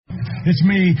It's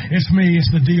me, it's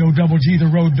the D-O-double-G, the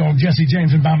road dog, Jesse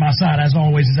James, and by my side, as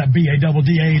always, is that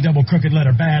B-A-double-D-A, double crooked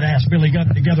letter, badass Billy Gunn.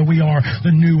 Together we are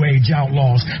the New Age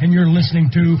Outlaws, and you're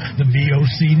listening to the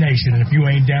VOC Nation, and if you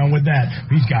ain't down with that,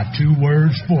 he's got 2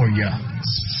 words for you.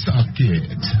 Suck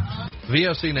it.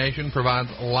 VOC Nation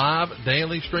provides live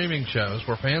daily streaming shows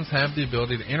where fans have the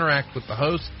ability to interact with the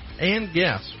hosts and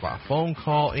guests by phone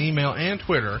call, email, and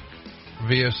Twitter.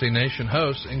 VOC Nation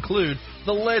hosts include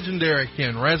the legendary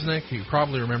Ken Resnick, who you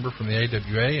probably remember from the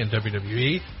AWA and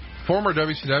WWE, former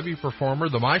WCW performer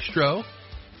The Maestro,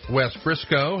 Wes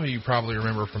Briscoe, who you probably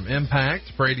remember from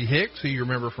Impact, Brady Hicks, who you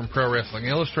remember from Pro Wrestling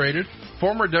Illustrated,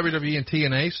 former WWE and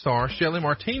TNA star Shelly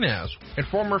Martinez, and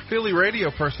former Philly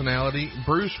radio personality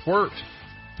Bruce Wirt.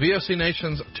 VOC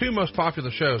Nation's 2 most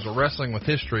popular shows are Wrestling with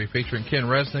History, featuring Ken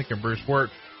Resnick and Bruce Wirt,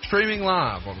 streaming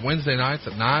live on Wednesday nights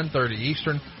at 9:30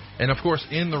 Eastern, and, of course,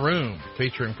 In the Room,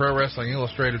 featuring Pro Wrestling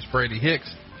Illustrated's Brady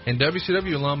Hicks and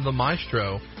WCW alum The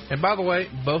Maestro. And, by the way,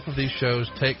 both of these shows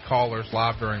take callers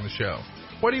live during the show.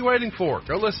 What are you waiting for?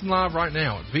 Go listen live right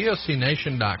now at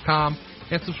VOCNation.com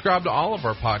and subscribe to all of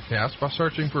our podcasts by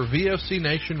searching for VOC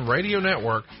Nation Radio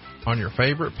Network on your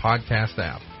favorite podcast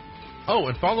app. Oh,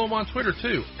 and follow them on Twitter,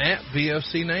 too, at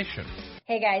VOC Nation.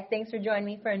 Hey, guys. Thanks for joining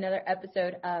me for another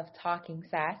episode of Talking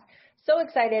Sass. So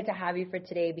excited to have you for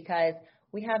today because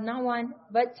we have not 1,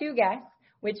 but 2 guests,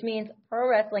 which means pro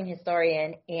wrestling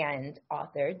historian and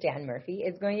author Dan Murphy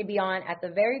is going to be on at the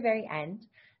very, very end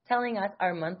telling us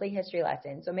our monthly history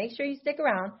lesson. So make sure you stick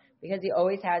around because he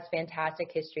always has fantastic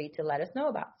history to let us know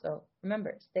about. So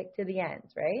remember, stick to the end,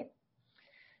 right?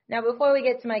 Now, before we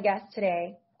get to my guest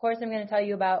today, of course, I'm going to tell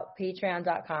you about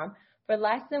Patreon.com. For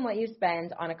less than what you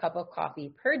spend on a cup of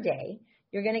coffee per day,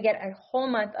 you're going to get a whole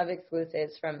month of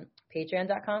exclusives from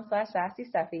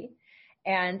Patreon.com/SassySteffi.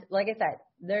 And like I said,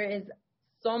 there is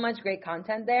so much great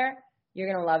content there.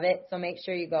 You're going to love it. So make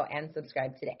sure you go and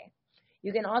subscribe today.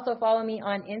 You can also follow me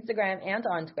on Instagram and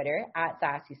on Twitter at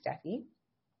SassySteffi.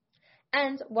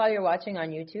 And while you're watching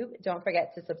on YouTube, don't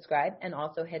forget to subscribe and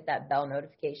also hit that bell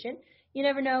notification. You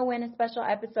never know when a special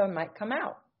episode might come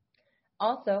out.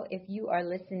 Also, if you are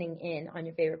listening in on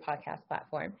your favorite podcast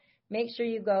platform, make sure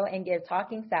you go and give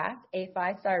Talking Sass a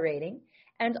 5-star rating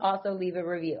and also leave a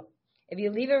review. If you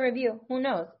leave a review, who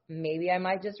knows? Maybe I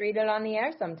might just read it on the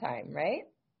air sometime, right?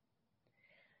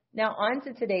 Now, on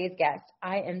to today's guest.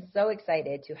 I am so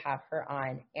excited to have her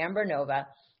on, Amber Nova.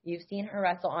 You've seen her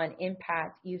wrestle on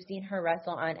Impact. You've seen her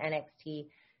wrestle on NXT.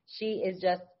 She is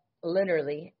just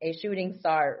literally a shooting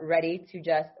star ready to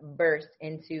just burst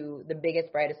into the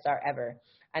biggest, brightest star ever.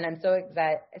 And I'm so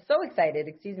excited,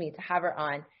 to have her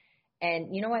on.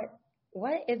 And you know what?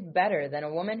 What is better than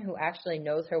a woman who actually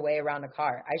knows her way around a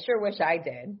car? I sure wish I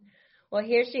did. Well,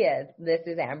 here she is. This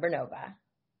is Amber Nova.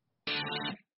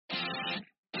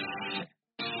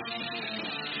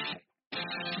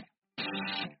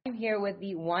 I'm here with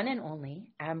the one and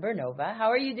only Amber Nova. How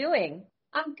are you doing?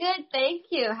 I'm good, thank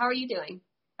you. How are you doing?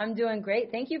 I'm doing great.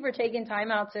 Thank you for taking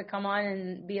time out to come on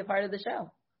and be a part of the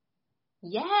show.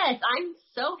 Yes, I'm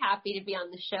so happy to be on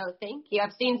the show. Thank you.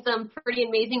 I've seen some pretty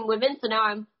amazing women, so now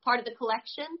I'm part of the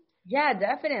collection. Yeah,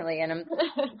 definitely. And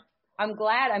I'm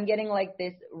glad I'm getting like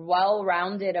this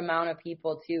well-rounded amount of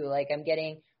people too. Like I'm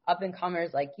getting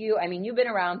up-and-comers like you. I mean, you've been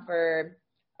around for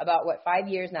about, 5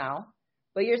 years now,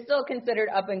 but you're still considered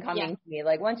up-and-coming to me.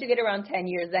 Like once you get around 10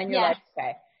 years, then you're like,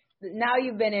 okay, now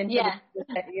you've been into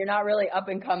this, you're not really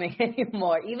up-and-coming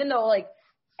anymore, even though like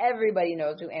everybody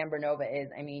knows who Amber Nova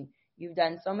is. I mean, you've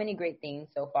done so many great things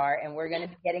so far, and we're going to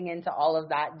be getting into all of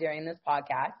that during this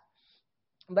podcast.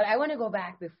 But I want to go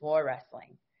back before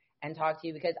wrestling and talk to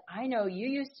you because I know you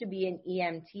used to be an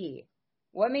EMT.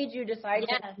 What made you decide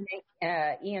to make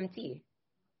EMT?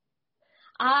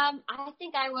 I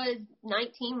think I was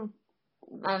 19.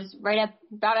 I was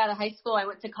about out of high school. I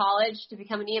went to college to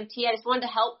become an EMT. I just wanted to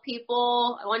help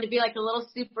people. I wanted to be like a little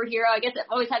superhero. I guess I've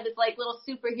always had this like little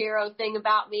superhero thing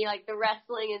about me, like the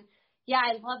wrestling. And yeah,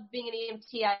 I loved being an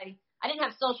EMT. I didn't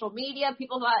have social media.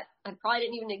 People thought I probably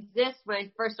didn't even exist when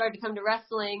I first started to come to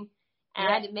wrestling. And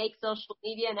I had to make social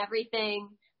media and everything.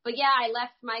 But yeah, I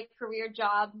left my career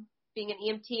job being an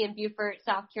EMT in Beaufort,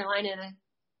 South Carolina, and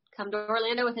come to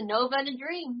Orlando with a Nova and a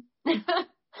dream.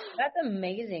 That's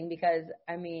amazing because,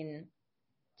 I mean,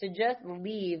 to just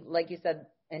leave, like you said,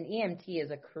 an EMT is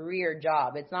a career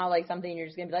job. It's not like something you're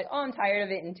just going to be like, oh, I'm tired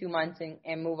of it in 2 months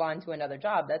and move on to another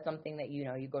job. That's something that, you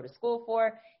know, you go to school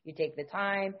for, you take the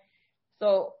time.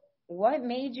 So what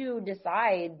made you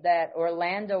decide that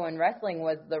Orlando and wrestling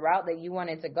was the route that you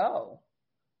wanted to go?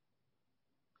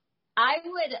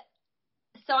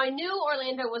 So I knew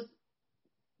Orlando was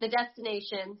the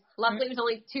destination. Luckily, it was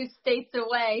only 2 states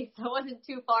away, so it wasn't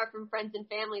too far from friends and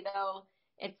family, though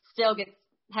it still gets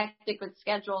hectic with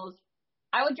schedules.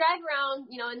 I would drive around,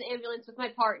 you know, in the ambulance with my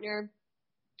partner,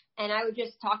 and I would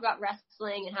just talk about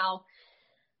wrestling and how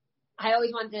I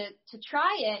always wanted to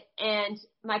try it. And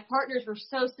my partners were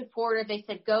so supportive. They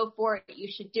said, go for it. You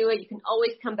should do it. You can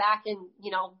always come back and,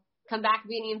 you know, come back,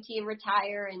 be an EMT and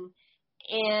retire. And,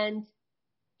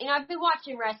 you know, I've been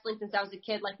watching wrestling since I was a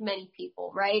kid, like many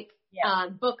people, right? Yeah.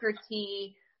 Booker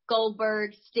T,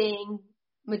 Goldberg, Sting,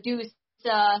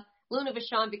 Medusa, Luna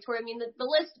Vachon, Victoria. I mean, the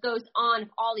list goes on of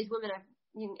all these women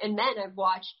and men I've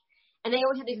watched. And they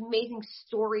always have these amazing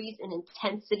stories and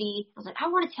intensity. I was like, I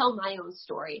want to tell my own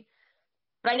story.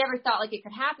 But I never thought like it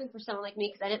could happen for someone like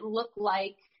me because I didn't look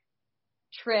like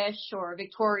Trish or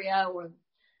Victoria or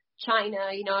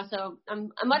Chyna, you know. So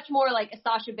I'm much more like a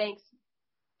Sasha Banks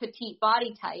petite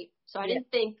body type. So I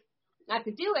didn't think I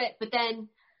could do it. But then,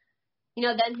 you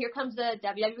know, then here comes the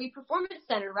WWE Performance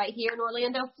Center right here in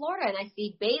Orlando, Florida. And I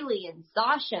see Bayley and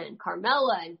Sasha and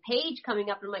Carmella and Paige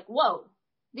coming up. And I'm like, whoa,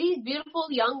 these beautiful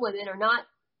young women are not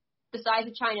the size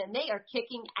of Chyna, and they are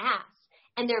kicking ass.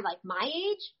 And they're like my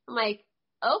age. I'm like,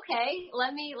 okay,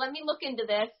 let me look into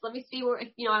this. Let me see where, if,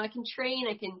 you know, I can train,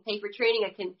 I can pay for training,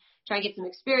 I can try and get some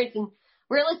experience. And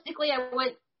realistically, I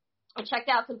checked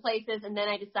out some places, and then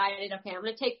I decided, okay, I'm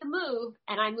going to take the move.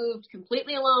 And I moved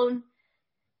completely alone,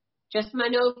 just my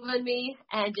Nova and me,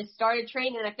 and just started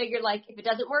training. And I figured, like, if it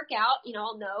doesn't work out, you know,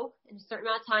 I'll know in a certain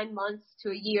amount of time, months to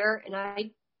a year, and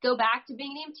I go back to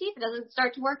being an EMT if it doesn't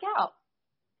start to work out.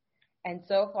 And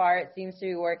so far, it seems to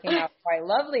be working out quite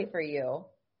lovely for you.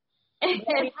 It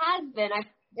has been. I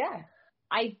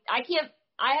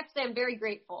have to say I'm very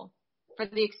grateful for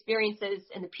the experiences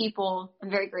and the people. I'm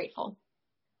very grateful.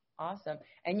 Awesome.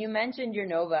 And you mentioned your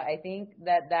Nova. I think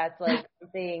that's like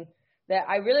something that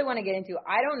I really want to get into.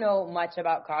 I don't know much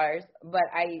about cars, but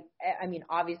I mean,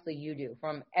 obviously you do.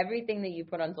 From everything that you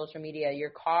put on social media,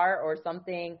 your car or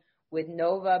something with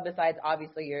Nova, besides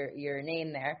obviously your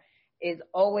name there, is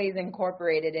always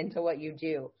incorporated into what you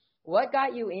do. What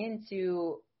got you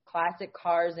into classic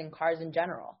cars and cars in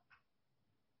general?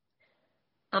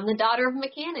 I'm the daughter of a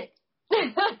mechanic.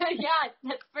 Yeah,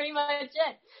 that's pretty much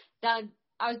it.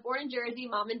 I was born in Jersey.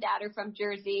 Mom and dad are from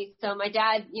Jersey. So my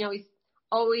dad, you know, he's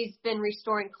always been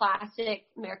restoring classic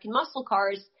American muscle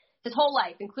cars his whole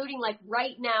life, including like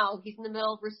right now, he's in the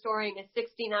middle of restoring a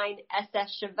 69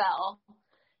 SS Chevelle.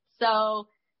 So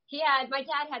my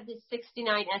dad had this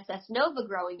 69 SS Nova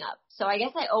growing up. So I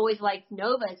guess I always liked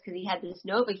Novas because he had this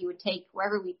Nova he would take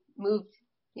wherever we moved.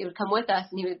 He would come with us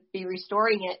and he would be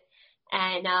restoring it.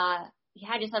 And, I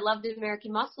loved the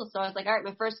American muscle. So I was like, all right,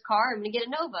 my first car, I'm going to get a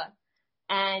Nova.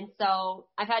 And so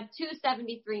I've had 2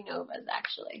 73 Novas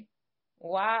actually.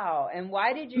 Wow. And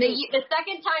why did you? The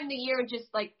second time the year,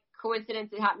 just like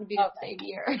coincidence, it happened to be the same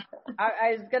year.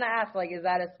 I was going to ask, like, is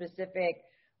that a specific,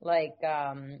 like,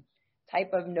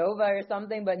 type of Nova or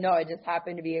something? But no, it just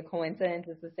happened to be a coincidence.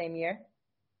 It's the same year.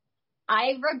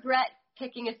 I regret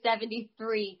picking a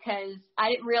 73 because I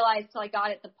didn't realize till I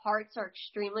got it the parts are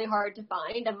extremely hard to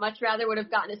find. I much rather would have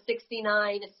gotten a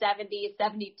 69, a 70, a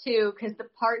 72 because the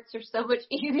parts are so much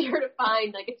easier to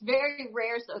find. Like, it's very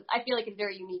rare, so I feel like it's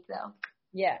very unique, though.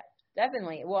 Yeah,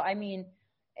 definitely. Well, I mean,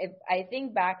 if I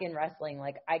think back in wrestling,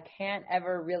 like, I can't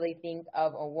ever really think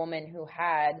of a woman who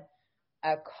had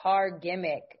a car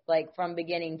gimmick, like, from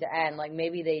beginning to end. Like,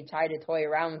 maybe they tried to toy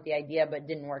around with the idea but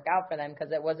didn't work out for them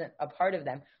because it wasn't a part of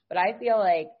them. But I feel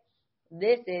like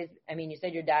this is, I mean, you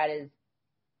said your dad is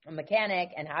a mechanic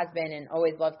and has been and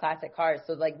always loves classic cars.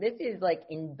 So, like, this is, like,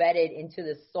 embedded into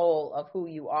the soul of who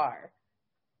you are.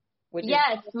 Which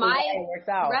yes, is my works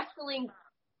out. wrestling,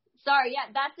 sorry, yeah,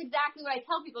 that's exactly what I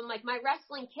tell people. I'm like, my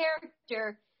wrestling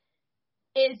character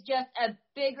is just a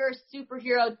bigger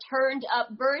superhero turned up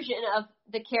version of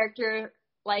the character,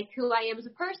 like who I am as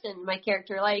a person. My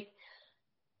character, like,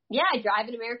 yeah, I drive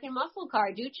an American muscle car.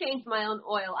 I do change my own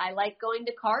oil. I like going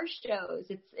to car shows.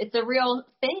 It's a real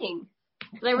thing.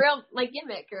 It's a real, like,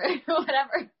 gimmick or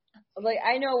whatever. Like,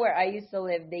 I know where I used to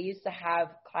live, they used to have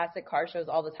classic car shows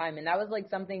all the time. And that was like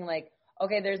something like,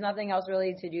 okay, there's nothing else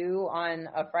really to do on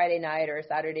a Friday night or a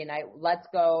Saturday night. Let's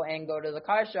go to the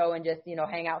car show and just, you know,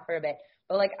 hang out for a bit.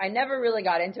 But, like, I never really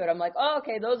got into it. I'm like, oh,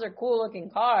 okay, those are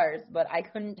cool-looking cars, but I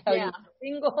couldn't tell you a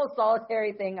single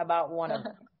solitary thing about one of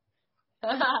them.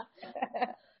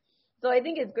 So I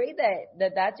think it's great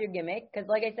that that's your gimmick because,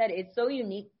 like I said, it's so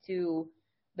unique to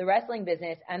the wrestling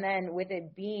business. And then with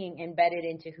it being embedded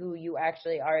into who you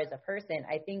actually are as a person,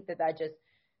 I think that just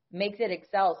makes it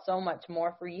excel so much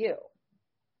more for you.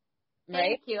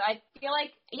 Right? Thank you. I feel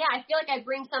like I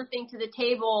bring something to the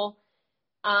table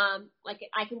like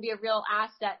I can be a real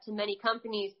asset to many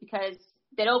companies because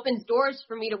that opens doors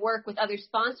for me to work with other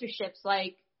sponsorships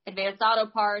like Advanced Auto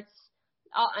Parts,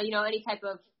 any type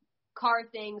of car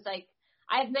things. Like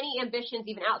I have many ambitions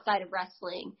even outside of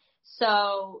wrestling.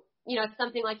 So, it's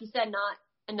something like you said, not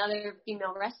another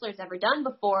female wrestler's ever done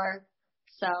before.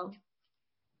 So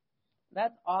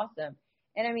that's awesome.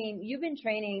 And I mean, you've been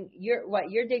training your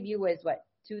debut was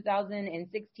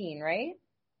 2016, right?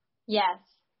 Yes.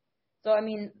 So, I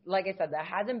mean, like I said, that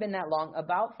hasn't been that long,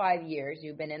 about 5 years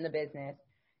you've been in the business.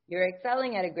 You're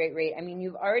excelling at a great rate. I mean,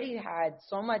 you've already had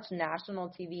so much national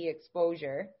TV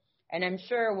exposure, and I'm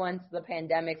sure once the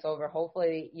pandemic's over,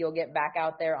 hopefully you'll get back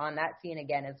out there on that scene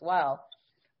again as well.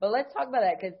 But let's talk about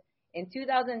that because in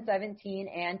 2017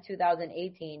 and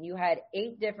 2018, you had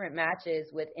 8 different matches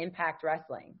with Impact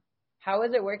Wrestling. How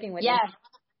was it working with Impact?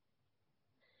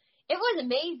 It was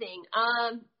amazing.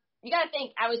 You got to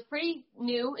think, I was pretty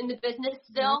new in the business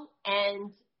still,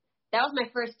 and that was my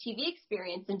first TV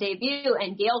experience and debut.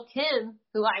 And Gail Kim,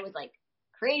 who I was like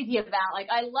crazy about, like,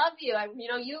 I love you.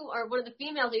 You are one of the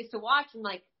females I used to watch. I'm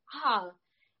like,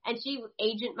 and she would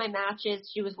agent my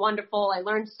matches. She was wonderful. I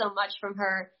learned so much from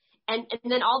her. And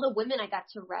then all the women I got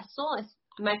to wrestle.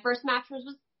 My first match was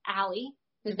with Allie,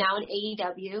 who's now in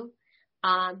AEW.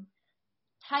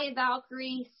 Taya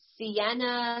Valkyrie,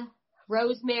 Sienna,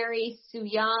 Rosemary, Sue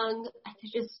Young.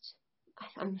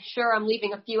 I'm sure I'm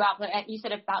leaving a few out, but you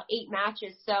said about 8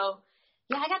 matches. So,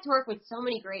 yeah, I got to work with so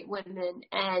many great women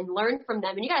and learn from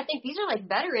them. And you got to think, these are like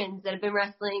veterans that have been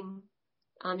wrestling,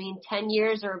 10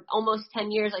 years or almost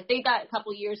 10 years. Like, they got a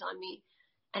couple years on me.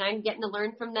 And I'm getting to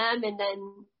learn from them. And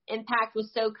then Impact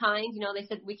was so kind. They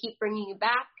said, we keep bringing you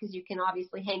back because you can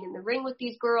obviously hang in the ring with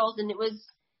these girls. And it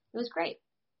was great.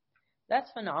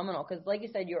 That's phenomenal because, like you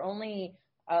said, you're only,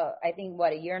 I think,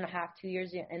 a year and a half, 2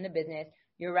 years in the business.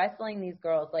 You're wrestling these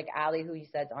girls like Allie, who you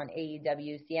said is on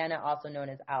AEW, Sienna, also known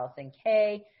as Allison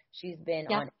Kay. She's been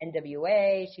on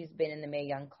NWA. She's been in the Mae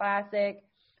Young Classic.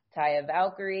 Taya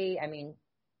Valkyrie. I mean,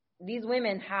 these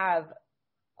women have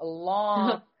a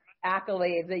long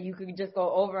accolades that you could just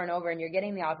go over and over, and you're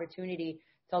getting the opportunity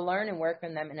to learn and work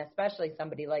from them, and especially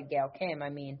somebody like Gail Kim. I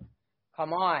mean,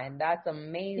 come on, that's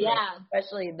amazing. Yeah.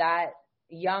 Especially that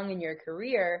young in your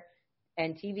career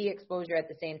and TV exposure at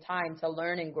the same time to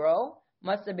learn and grow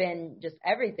must have been just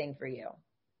everything for you.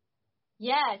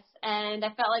 Yes, and I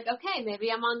felt like, okay,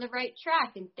 maybe I'm on the right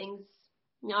track and things,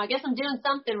 I guess I'm doing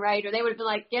something right, or they would have been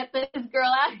like, get this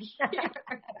girl out of here.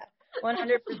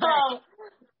 100%. So,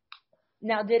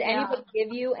 now, did anybody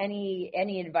give you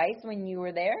any advice when you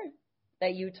were there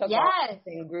that you took off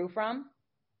and grew from?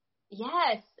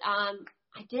 Yes, I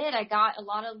did. I got a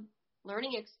lot of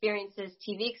learning experiences,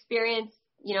 TV experience,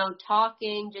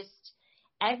 talking, just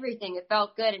everything. It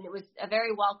felt good, and it was a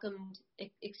very welcomed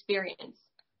experience.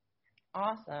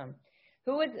 Awesome.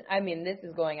 This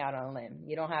is going out on a limb.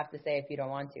 You don't have to say if you don't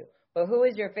want to. But who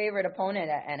is your favorite opponent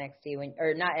at NXT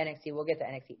not NXT, we'll get to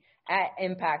NXT, at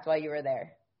Impact while you were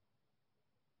there?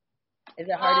 Is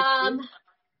it hard to choose?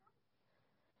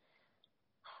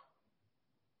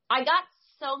 I got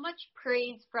so much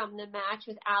praise from the match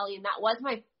with Allie, and that was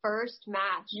my first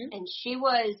match, and she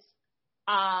was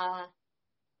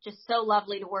just so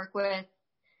lovely to work with.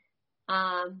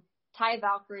 Taya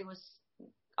Valkyrie was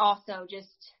also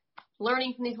just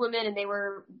learning from these women, and they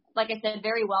were, like I said,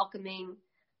 very welcoming.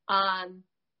 I'll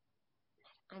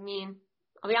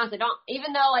be honest,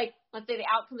 even though, like, let's say the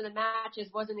outcome of the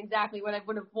matches wasn't exactly what I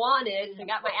would have wanted, and I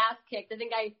got my ass kicked. I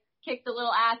think I kicked a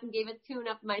little ass and gave a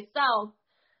tune-up myself.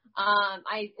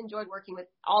 I enjoyed working with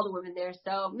all the women there.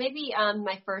 So maybe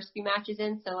my first few matches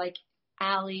in, so like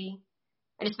Allie,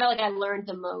 I just felt like I learned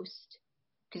the most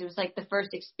because it was like the first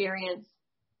experience.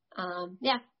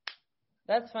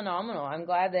 That's phenomenal. I'm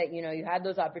glad that, you had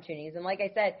those opportunities. And like I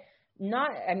said,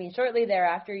 shortly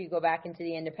thereafter you go back into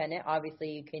the independent. Obviously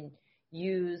you can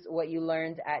use what you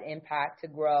learned at Impact to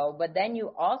grow, but then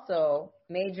you also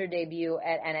made your debut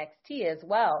at NXT as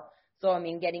well. So,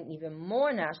 getting even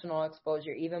more national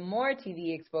exposure, even more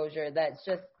TV exposure, that's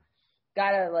just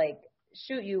got to,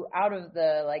 shoot you out of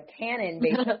the, cannon,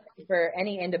 basically, for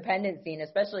any independent scene,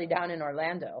 especially down in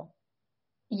Orlando.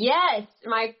 Yes.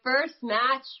 My first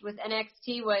match with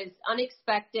NXT was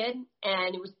unexpected,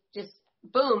 and it was just,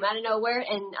 boom, out of nowhere,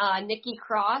 and Nikki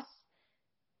Cross.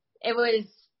 It was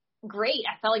great.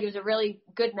 I felt like it was a really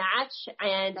good match,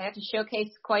 and I got to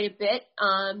showcase quite a bit.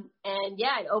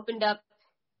 It opened up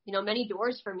many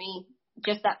doors for me,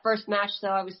 just that first match. So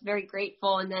I was very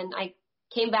grateful. And then I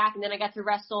came back, and then I got to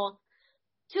wrestle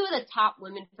 2 of the top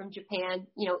women from Japan,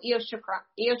 Io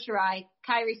Shirai,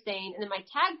 Kairi Sane. And then my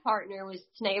tag partner was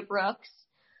Tanea Brooks.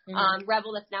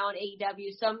 Rebel that's now in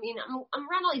AEW. So, I mean, I'm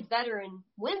around all these veteran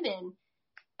women.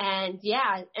 And,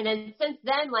 yeah, and then since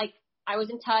then, like, I was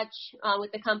in touch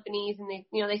with the companies, and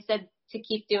they said to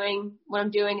keep doing what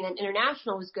I'm doing, and then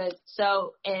international was good.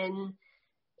 So in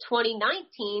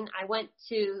 2019, I went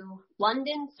to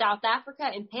London, South Africa,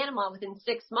 and Panama within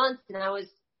 6 months,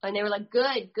 and they were like,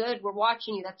 good, we're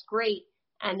watching you, that's great.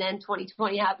 And then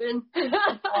 2020 happened.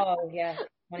 Oh yeah,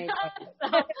 2020. So,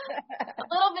 a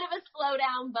little bit of a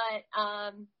slowdown, but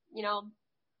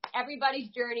everybody's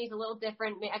journey is a little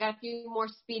different. I got a few more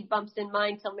speed bumps in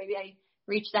mind till maybe I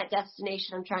reach that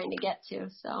destination I'm trying to get to.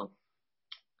 So,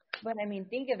 but I mean,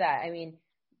 think of that. I mean,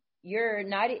 you're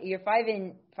 5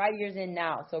 years in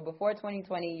now. So before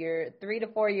 2020, you're 3 to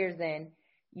 4 years in.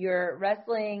 You're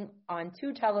wrestling on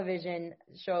 2 television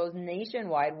shows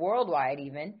nationwide, worldwide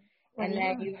even, and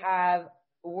then you have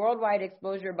worldwide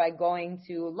exposure by going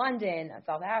to London,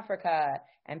 South Africa,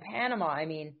 and Panama. I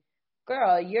mean,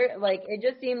 girl, you're like, it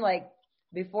just seemed like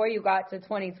before you got to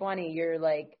 2020,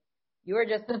 you were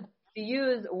just, to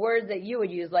use words that you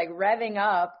would use, like revving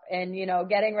up and,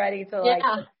 getting ready to like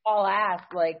haul ass,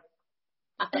 like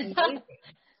amazing.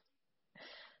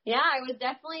 Yeah,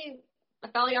 I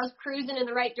felt like I was cruising in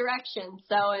the right direction.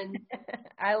 So, and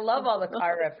I love all the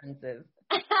car references.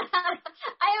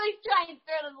 I always try and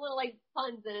throw those little like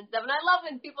puns in and stuff, and I love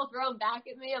when people throw them back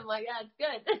at me. I'm like, yeah, it's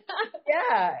good.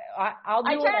 Yeah, I'll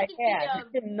do what I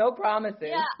can. No promises.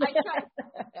 Yeah, I try.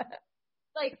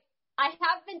 Like, I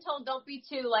have been told don't be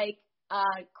too like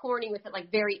corny with it,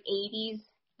 like very 80s.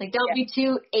 Like, don't be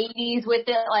too 80s with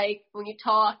it, like when you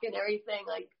talk and everything.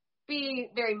 Like,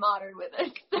 be very modern with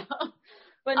it. So.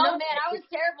 But man, I was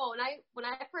terrible. When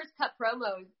I first cut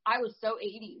promos, I was so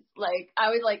 80s. Like, I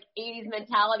was like 80s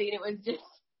mentality, and it was just,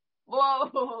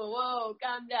 whoa,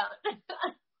 calm down.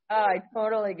 Oh, I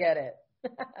totally get it.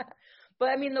 But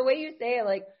I mean, the way you say it,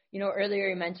 like, earlier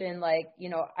you mentioned, like,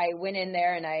 I went in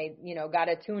there and I, got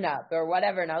a tune-up or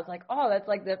whatever, and I was like, oh, that's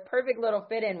like the perfect little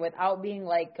fit-in without being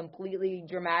like completely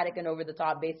dramatic and over the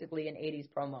top, basically an 80s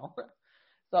promo.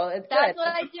 So it's good. That's what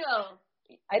I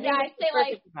do. I think I say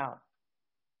like, amount.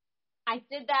 I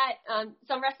did that.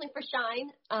 So I'm wrestling for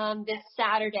Shine this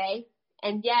Saturday.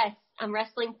 And yes, I'm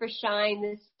wrestling for Shine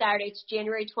this Saturday. It's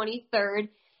January 23rd.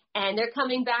 And they're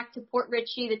coming back to Port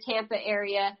Richey, the Tampa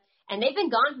area. And they've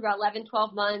been gone for about 11,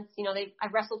 12 months.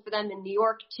 I've wrestled for them in New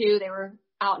York, too. They were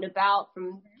out and about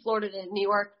from Florida to New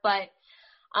York. But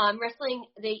I'm wrestling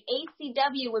the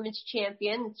ACW Women's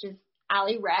Champion, which is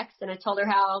Allie Rex, and I told her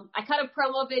how I cut a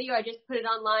promo video. I just put it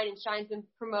online, and Shine's been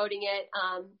promoting it.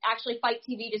 Actually, Fight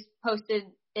TV just posted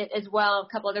it as well, a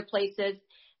couple other places.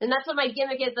 And that's what my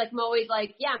gimmick is. Like, I'm always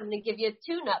like, yeah, I'm going to give you a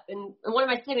tune-up. And one of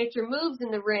my signature moves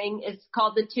in the ring is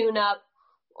called the tune-up.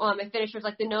 My finisher is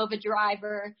like the Nova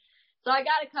Driver. So I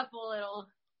got a couple little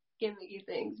gimmicky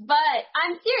things. But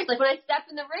I'm serious. Like, when I step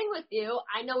in the ring with you,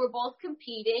 I know we're both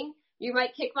competing. You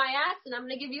might kick my ass, and I'm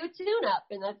going to give you a tune-up.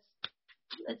 And that's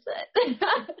it.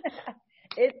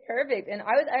 It's perfect. And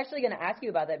I was actually going to ask you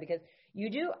about that because you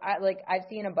do, I've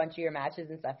seen a bunch of your matches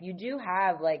and stuff. You do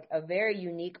have like a very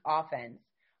unique offense.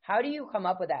 How do you come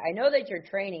up with that? I know that you're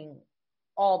training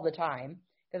all the time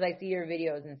because I see your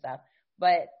videos and stuff,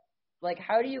 but like,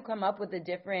 how do you come up with the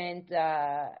different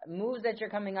moves that you're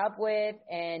coming up with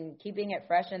and keeping it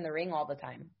fresh in the ring all the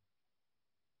time?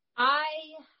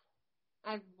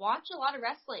 I watch a lot of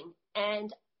wrestling,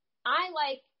 and I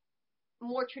like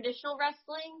more traditional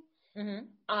wrestling. Mm-hmm.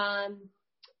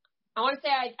 I want to say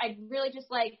I really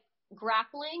just like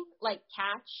grappling, like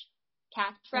catch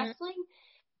wrestling.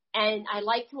 And I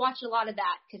like to watch a lot of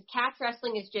that because catch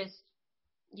wrestling is just,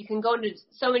 you can go into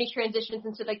so many transitions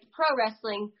into like the pro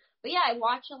wrestling. But yeah, I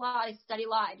watch a lot. I study a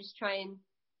lot. I just try and,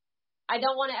 I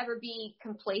don't want to ever be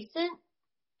complacent.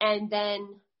 And then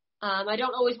I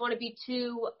don't always want to be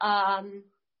too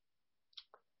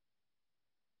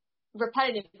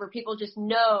repetitive where people just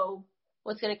know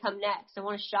what's going to come next. I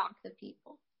want to shock the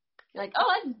people. You're like, oh,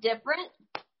 that's different.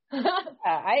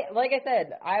 Like I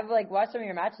said, I've like watched some of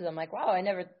your matches. I'm like, wow, I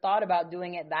never thought about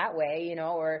doing it that way,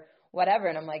 or whatever.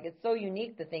 And I'm like, it's so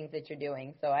unique, the things that you're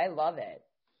doing. So I love it.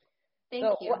 Thank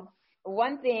you.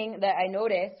 One thing that I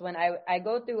noticed when I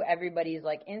go through everybody's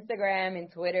like Instagram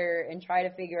and Twitter and try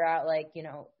to figure out like,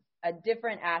 a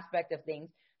different aspect of things.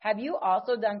 Have you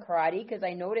also done karate? Because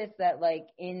I noticed that like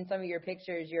in some of your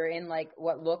pictures, you're in like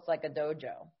what looks like a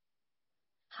dojo.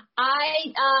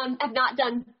 I have not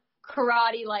done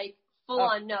karate like full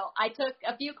on. No, I took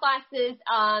a few classes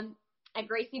at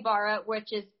Gracie Barra,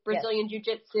 which is Brazilian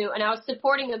Jiu-Jitsu, and I was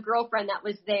supporting a girlfriend that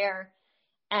was there,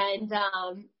 and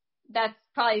that's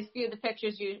probably a few of the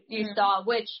pictures you saw,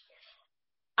 which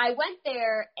I went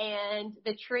there and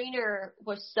the trainer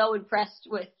was so impressed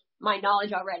with my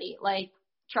knowledge already, like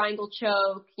triangle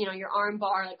choke, your arm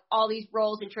bar, like all these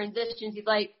rolls and transitions. He's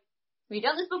like, have you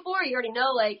done this before? You already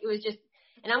know. Like, it was just,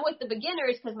 and I'm with the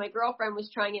beginners because my girlfriend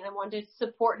was trying it and I wanted to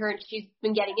support her and she's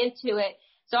been getting into it.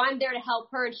 So I'm there to help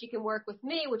her and she can work with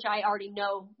me, which I already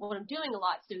know what I'm doing a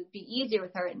lot. So it would be easier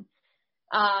with her. And,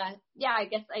 I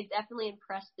guess I definitely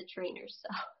impressed the trainers.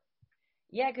 So.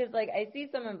 Yeah, because, like, I see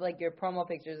some of, like, your promo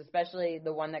pictures, especially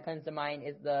the one that comes to mind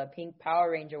is the pink Power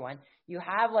Ranger one. You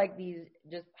have, like, these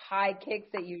just high kicks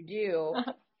that you do,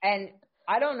 and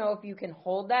I don't know if you can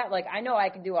hold that. Like, I know I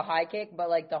can do a high kick, but,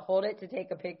 like, to hold it to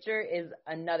take a picture is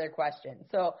another question.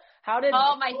 So how did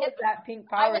my hip, that pink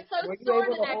Power Ranger? I was so sore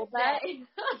the next day.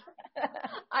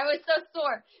 I was so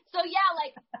sore. So, yeah,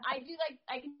 like,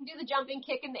 I can do the jumping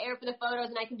kick in the air for the photos,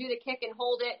 and I can do the kick and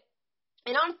hold it.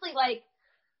 And honestly, like,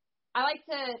 I like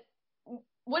to,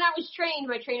 when I was trained,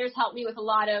 my trainers helped me with a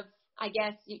lot of, I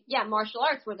guess, martial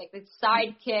arts where like the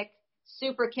side kick,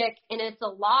 super kick, and it's a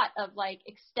lot of like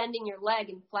extending your leg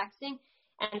and flexing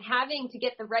and having to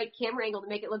get the right camera angle to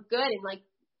make it look good. And like,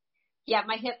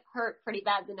 my hip hurt pretty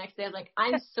bad the next day. I was like,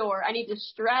 I'm sore. I need to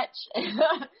stretch.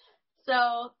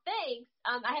 So thanks.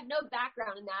 I have no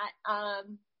background in that. I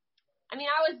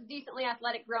was decently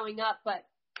athletic growing up, but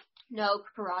no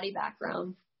karate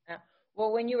background.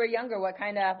 Well, when you were younger, what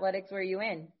kind of athletics were you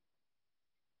in?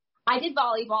 I did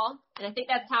volleyball, and I think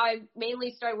that's how I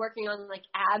mainly started working on, like,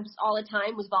 abs all the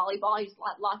time was volleyball. I used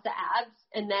lots of abs.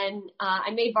 And then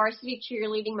I made varsity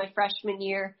cheerleading my freshman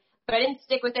year, but I didn't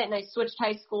stick with it, and I switched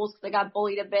high schools because I got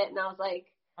bullied a bit, and I was like,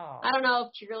 I don't know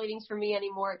if cheerleading's for me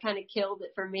anymore. It kind of killed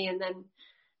it for me, and then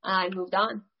I moved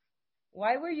on.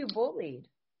 Why were you bullied?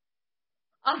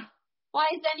 Why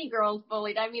is any girl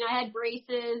bullied? I had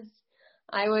braces.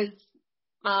 I was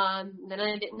then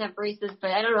I didn't have braces,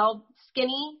 but I don't know,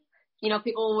 skinny.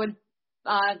 People would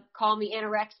call me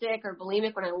anorexic or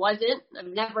bulimic when I wasn't. I've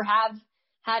never had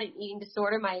an eating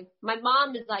disorder. My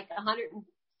mom is like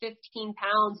 115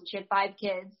 pounds and she had 5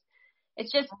 kids.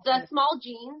 It's just small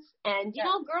genes, and kids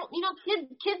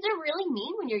are really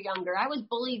mean when you're younger. I was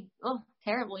bullied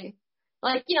terribly,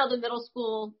 like the middle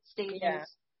school stages. Yeah.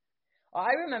 Well,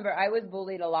 I remember I was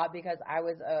bullied a lot because I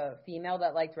was a female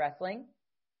that liked wrestling.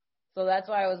 So that's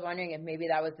why I was wondering if maybe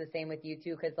that was the same with you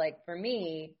too. Because like for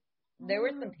me, there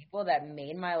were some people that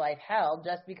made my life hell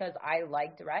just because I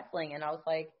liked wrestling, and I was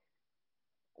like,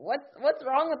 what's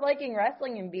wrong with liking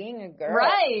wrestling and being a girl?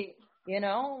 Right.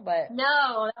 But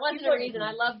no, that wasn't a reason.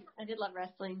 I did love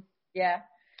wrestling. Yeah.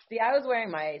 See, I was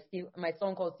wearing my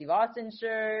Stone Cold Steve Austin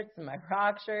shirts and my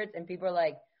Rock shirts, and people are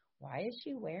like, why is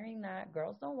she wearing that?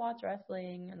 Girls don't watch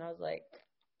wrestling. And I was like,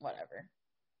 whatever.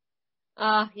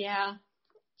 Yeah.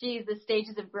 Geez, the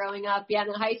stages of growing up. Yeah, and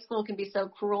then high school can be so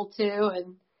cruel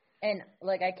too. And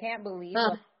like, I can't believe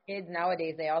like, kids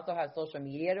nowadays, they also have social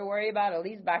media to worry about. At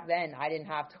least back then, I didn't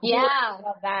have to worry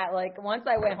about that. Like, once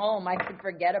I went home, I could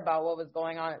forget about what was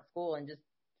going on at school and just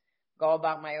go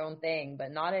about my own thing.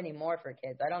 But not anymore for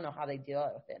kids. I don't know how they deal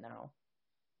with it now.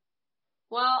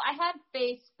 Well, I had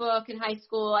Facebook in high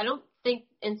school. I don't think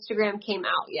Instagram came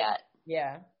out yet.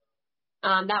 Yeah.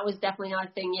 That was definitely not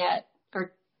a thing yet.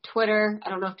 Or Twitter. I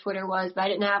don't know if Twitter was, but I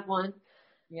didn't have one.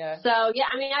 Yeah. So, yeah,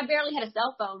 I barely had a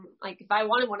cell phone. Like, if I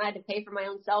wanted one, I had to pay for my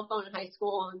own cell phone in high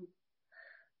school.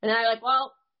 And I was like,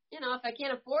 well, if I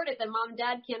can't afford it, then mom and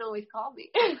dad can't always call me.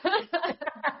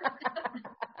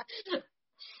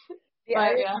 Yeah, I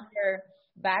remember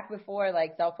back before,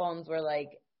 like, cell phones were, like,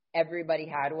 everybody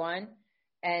had one.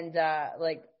 And,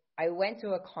 like, I went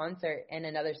to a concert in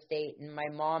another state, and my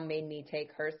mom made me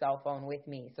take her cell phone with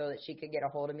me so that she could get a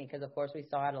hold of me because, of course, we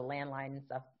still had a landline and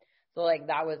stuff. So, like,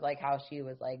 that was, like, how she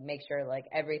was, like, make sure, like,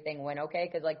 everything went okay.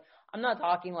 Because, like, I'm not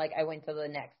talking, like, I went to the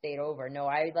next state over. No,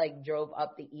 I, like, drove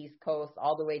up the East Coast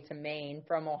all the way to Maine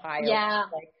from Ohio. Yeah.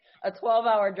 Like, a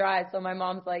 12-hour drive. So my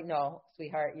mom's like, no,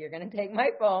 sweetheart, you're going to take my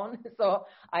phone so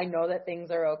I know that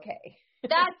things are okay.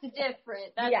 That's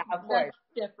different. Yeah, of course.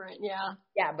 That's different, yeah.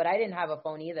 Yeah, but I didn't have a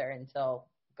phone either until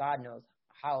God knows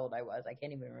how old I was. I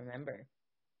can't even remember.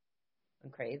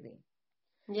 I'm crazy.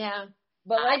 Yeah.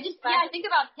 But I think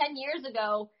about 10 years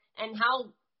ago and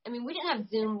how, we didn't have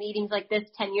Zoom meetings like this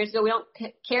 10 years ago. We don't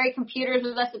carry computers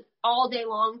with us all day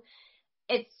long.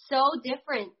 It's so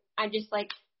different. I just, like,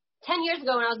 10 years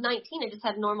ago when I was 19, I just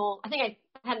had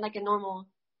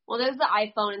well, there's the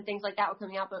iPhone and things like that were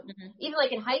coming out, but even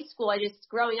like in high school,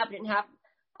 growing up, I didn't have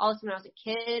all this when I was a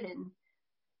kid, and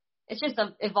it's just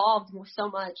evolved so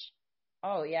much.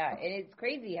 Oh, yeah. It's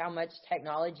crazy how much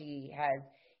technology has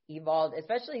evolved,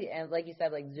 especially, and like you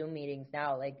said, like Zoom meetings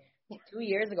now. Like, 2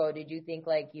 years ago, did you think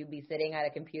like you'd be sitting at a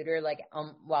computer, like,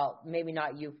 well, maybe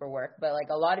not you for work, but like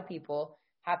a lot of people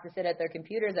have to sit at their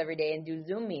computers every day and do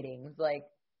Zoom meetings, like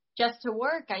just to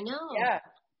work. I know. Yeah,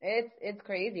 it's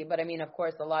crazy. But I mean, of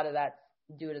course, a lot of that's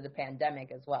due to the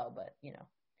pandemic as well, but you know.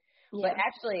 Yeah. But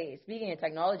actually, speaking of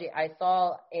technology, I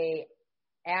saw a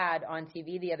ad on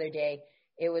TV the other day.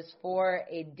 It was for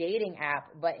a dating app,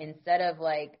 but instead of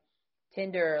like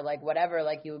Tinder or like whatever,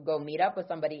 like you would go meet up with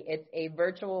somebody, it's a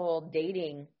virtual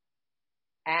dating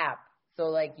app. So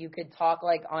like you could talk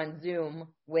like on Zoom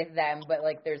with them, but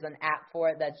like there's an app for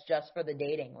it that's just for the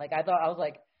dating. Like I was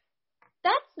like,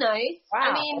 that's nice. wow.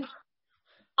 I mean,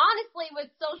 honestly, with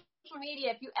social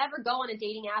media, if you ever go on a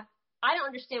dating app, I don't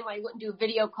understand why you wouldn't do a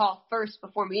video call first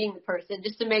before meeting the person,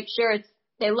 just to make sure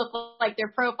they look like their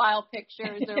profile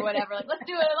pictures or whatever. Like, let's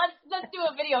do it. Let's do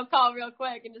a video call real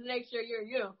quick and just make sure you're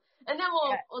you. And then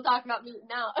we'll talk about meeting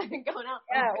out and going out.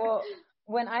 Yeah. Well,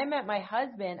 when I met my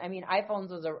husband, I mean,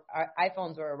 iPhones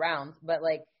were around, but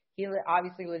like he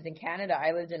obviously lives in Canada.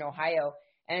 I lived in Ohio.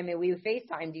 And I mean, we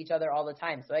FaceTimed each other all the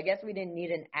time. So I guess we didn't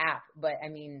need an app, but I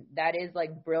mean, that is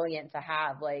like brilliant to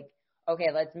have. Like,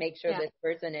 okay, let's make sure this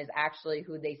person is actually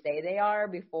who they say they are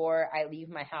before I leave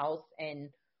my house and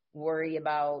worry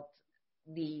about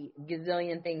the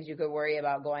gazillion things you could worry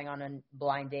about going on a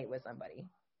blind date with somebody.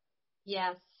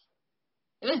 Yes.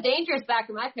 It was dangerous back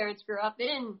when my parents grew up. They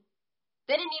didn't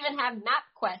even have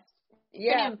MapQuest.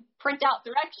 You couldn't even print out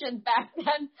directions back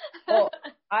then. Well,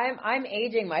 I'm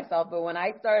aging myself, but when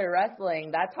I started wrestling,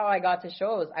 that's how I got to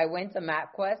shows. I went to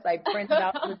MapQuest, I printed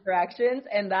out the directions,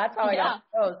 and that's how I got to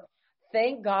shows.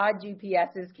 Thank God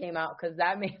GPSs came out because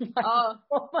that made life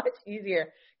so much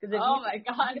easier. Because if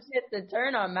you hit the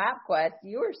turn on MapQuest,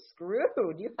 you were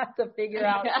screwed. You have to figure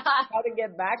out how to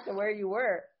get back to where you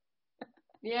were.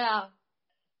 Yeah.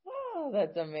 Oh,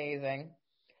 that's amazing.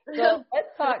 So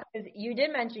let's talk, because you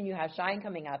did mention you have Shine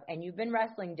coming up, and you've been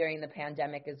wrestling during the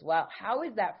pandemic as well. How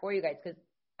is that for you guys? Because,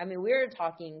 I mean, we were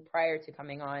talking prior to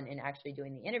coming on and actually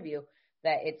doing the interview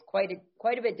that it's quite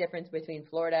a bit difference between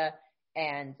Florida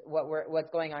and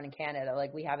what's going on in Canada.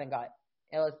 Like, we haven't got,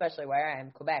 especially where I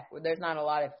am, Quebec, where there's not a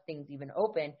lot of things even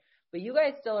open. But you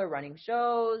guys still are running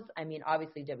shows. I mean,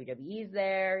 obviously WWE's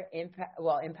there.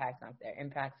 Impact's not there.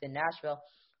 Impact's in Nashville.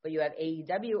 But you have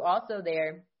AEW also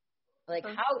there. Like,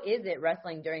 how is it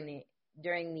wrestling during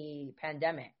the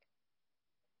pandemic?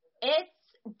 It's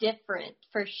different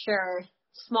for sure.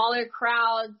 Smaller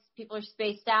crowds, people are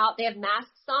spaced out. They have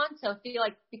masks on, so I feel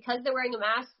like because they're wearing a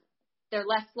mask, they're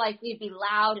less likely to be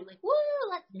loud and like, woo,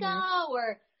 let's go.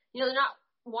 Or, you know, they're not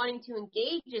wanting to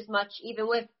engage as much, even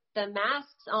with the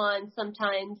masks on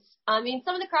sometimes. I mean,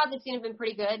 some of the crowds I've seen have been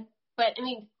pretty good, but I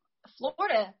mean,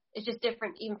 Florida is just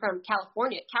different even from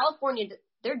California. California,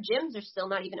 their gyms are still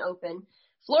not even open.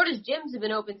 Florida's gyms have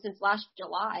been open since last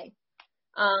July.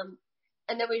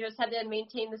 And then we just had to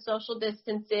maintain the social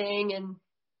distancing. And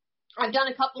I've done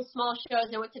a couple small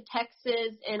shows. I went to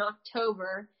Texas in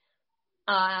October.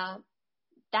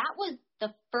 That was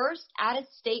the first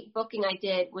out-of-state booking I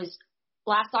did was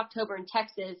last October in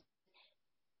Texas.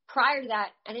 Prior to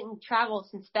that, I didn't travel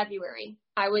since February.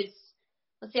 I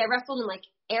wrestled in like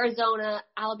Arizona,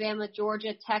 Alabama,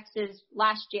 Georgia, Texas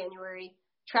last January,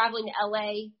 traveling to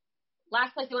LA.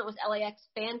 Last place I went was LAX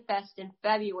Fan Fest in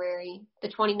February, the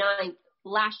 29th,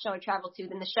 last show I traveled to.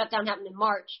 Then the shutdown happened in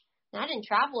March. And I didn't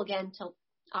travel again until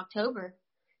October.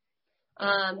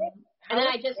 And then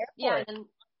I just, and then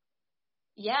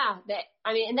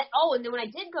when I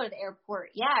did go to the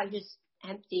airport, it was just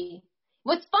empty.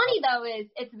 What's funny though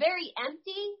is it's very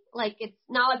empty. Like it's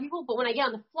not a lot of people, but when I get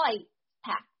on the flight, it's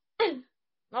packed.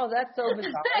 Oh, that's so bizarre.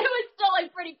 It was still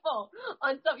like pretty full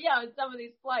on some of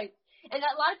these flights. And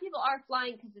a lot of people are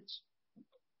flying because it's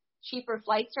cheaper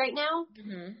flights right now.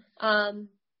 Mm-hmm.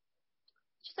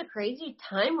 Just a crazy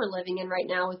time we're living in right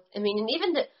now. And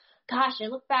even I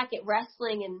look back at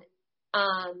wrestling and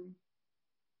I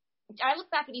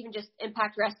look back at even just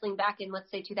Impact Wrestling back in,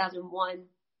 let's say, 2001.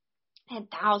 I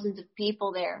had thousands of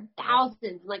people there,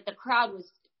 thousands. Like the crowd was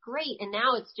great. And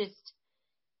now it's just,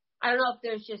 I don't know if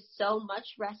there's just so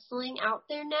much wrestling out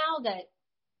there now that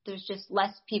there's just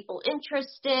less people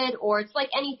interested, or it's like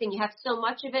anything. You have so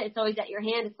much of it. It's always at your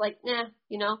hand. It's like,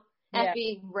 that'd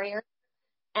be rare.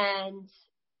 And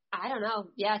I don't know.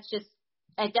 Yeah, it's just,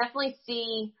 I definitely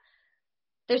see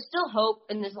there's still hope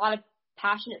and there's a lot of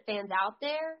passionate fans out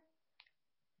there.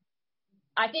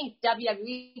 I think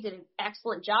WWE did an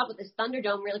excellent job with this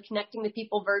Thunderdome, really connecting the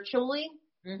people virtually.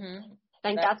 Mm-hmm. I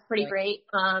think that's pretty great.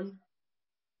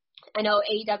 I know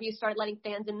AEW started letting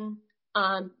fans in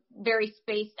very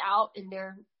spaced out in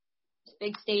their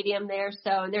big stadium there.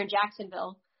 And they're in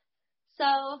Jacksonville.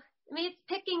 So I mean, it's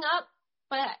picking up,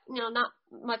 but, not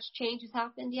much change has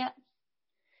happened yet.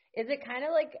 Is it kind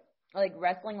of like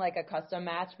wrestling like a custom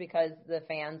match because the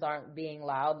fans aren't being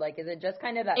loud? Like, is it just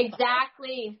kind of that?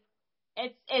 Exactly.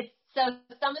 It's so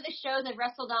some of the shows I've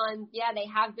wrestled on, yeah, they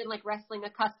have been like wrestling a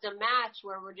custom match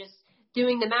where we're just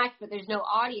doing the match, but there's no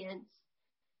audience.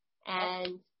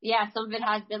 And yeah, some of it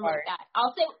has been like that.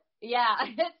 I'll say, yeah,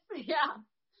 yeah.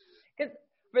 Because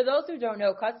for those who don't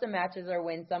know, custom matches are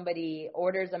when somebody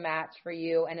orders a match for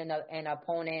you and an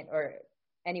opponent, or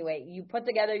anyway, you put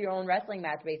together your own wrestling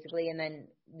match basically, and then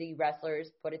the wrestlers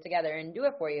put it together and do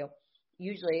it for you,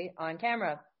 usually on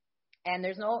camera. And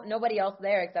there's nobody else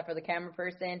there except for the camera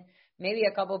person, maybe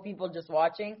a couple of people just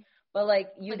watching. But like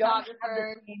you don't have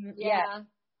the same,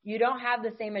 you don't have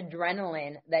the same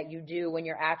adrenaline that you do when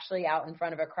you're actually out in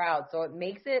front of a crowd. So it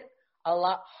makes it a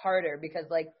lot harder because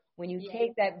like when you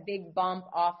take that big bump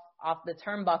off the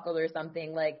turnbuckle or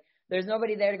something, like there's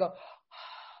nobody there to go,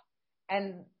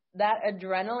 and that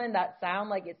adrenaline, that sound,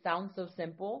 like it sounds so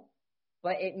simple,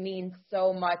 but it means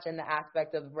so much in the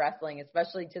aspect of wrestling,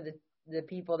 especially to the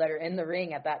people that are in the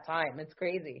ring at that time. It's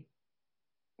crazy.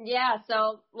 Yeah,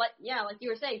 so like you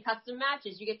were saying, custom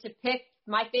matches. You get to pick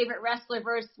my favorite wrestler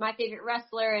versus my favorite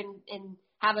wrestler and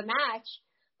have a match.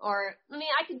 Or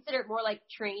I consider it more like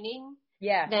training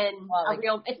than a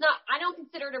real. It's not. I don't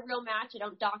consider it a real match. I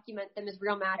don't document them as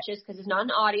real matches because it's not an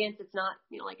audience. It's not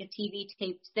like a TV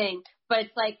taped thing. But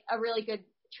it's like a really good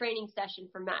training session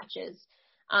for matches.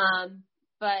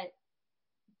 But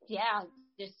yeah,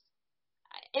 just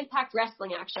Impact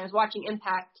Wrestling. Actually, I was watching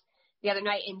Impact the other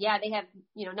night, and yeah, they have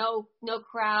no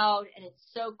crowd, and it's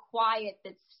so quiet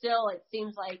that still it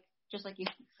seems like, just like you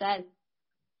said,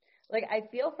 like I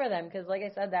feel for them because like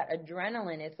I said, that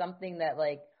adrenaline is something that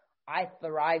like I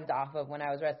thrived off of when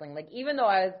I was wrestling. Like even though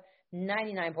I was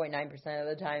 99.9%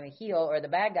 of the time a heel or the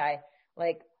bad guy,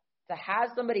 like to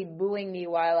have somebody booing me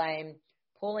while I'm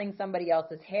pulling somebody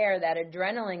else's hair, that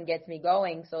adrenaline gets me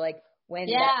going. So like when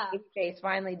that face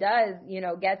finally does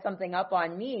get something up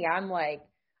on me, I'm like,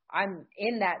 I'm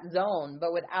in that zone.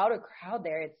 But without a crowd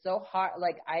there, it's so hard.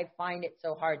 Like I find it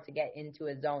so hard to get into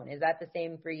a zone. Is that the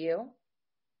same for you?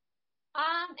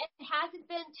 It hasn't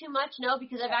been too much, no,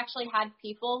 because I've actually had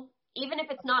people, even if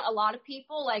it's not a lot of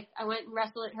people, like I went and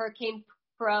wrestled at Hurricane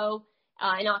Pro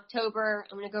in October.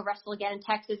 I'm going to go wrestle again in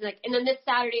Texas. And then this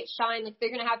Saturday at Shine, like they're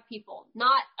going to have people,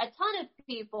 not a ton of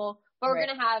people, but we're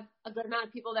going to have a good amount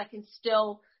of people that can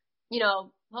still,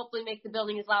 hopefully make the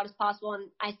building as loud as possible. And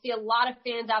I see a lot of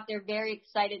fans out there very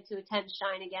excited to attend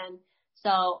Shine again.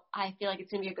 So I feel like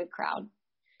it's going to be a good crowd.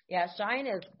 Yeah, Shine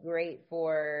is great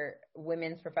for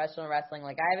women's professional wrestling.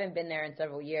 Like, I haven't been there in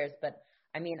several years, but,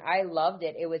 I mean, I loved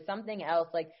it. It was something else.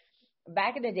 Like,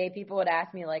 back in the day, people would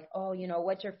ask me, like, oh,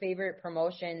 what's your favorite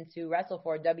promotion to wrestle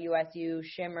for, WSU,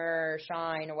 Shimmer,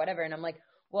 Shine, or whatever? And I'm like,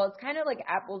 well, it's kind of like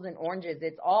apples and oranges.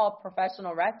 It's all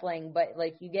professional wrestling, but,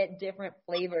 like, you get different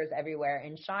flavors everywhere.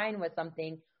 And Shine was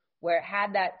something where it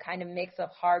had that kind of mix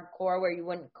of hardcore where you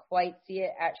wouldn't quite see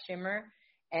it at Shimmer.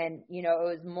 And, it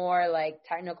was more like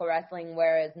technical wrestling,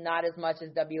 whereas not as much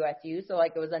as WSU. So,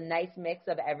 like, it was a nice mix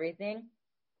of everything.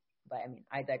 But, I mean,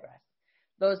 I digress.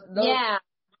 Those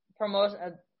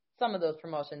some of those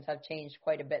promotions have changed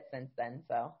quite a bit since then.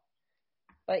 So,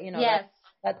 but,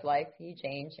 that's life. You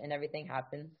change and everything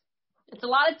happens. It's a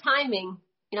lot of timing.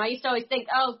 I used to always think,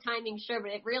 oh, timing, sure,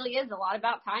 but it really is a lot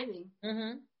about timing.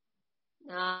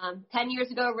 Mm-hmm. 10 years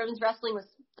ago, women's wrestling was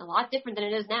a lot different than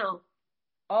it is now.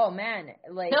 Oh man,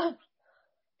 like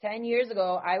 10 years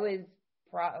ago, I was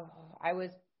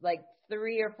like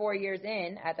 3 or 4 years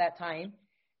in at that time,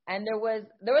 and there was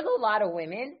a lot of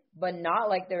women, but not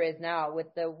like there is now with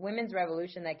the women's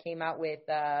revolution that came out with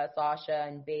Sasha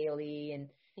and Bayley and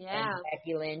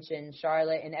Becky Lynch and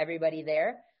Charlotte and everybody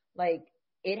there. Like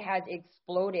it has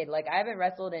exploded. Like I haven't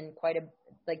wrestled in quite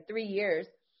 3 years.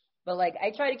 But, like, I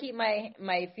try to keep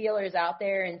my feelers out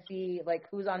there and see, like,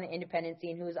 who's on the independent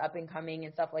scene, who's up and coming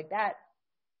and stuff like that.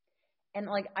 And,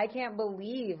 like, I can't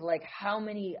believe, like, how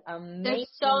many amazing There's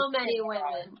so many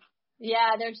women.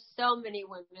 Yeah, there's so many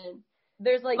women.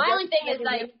 There's, like, my only thing is,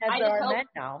 like, I just hope, men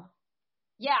now.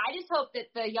 Yeah, I just hope that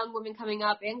the young women coming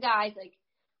up and guys, like,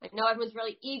 I know everyone's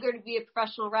really eager to be a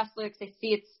professional wrestler because they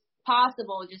see it's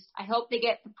possible. Just, I hope they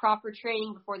get the proper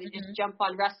training before they just jump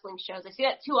on wrestling shows. I see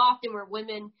that too often where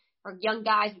women or young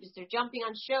guys they're jumping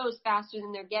on shows faster than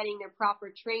they're getting their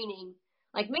proper training.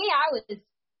 Like me, I was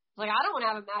like, I don't want to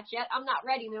have a match yet. I'm not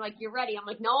ready. And they're like, you're ready. I'm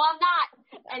like, no, I'm not.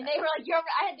 And they were like,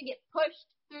 I had to get pushed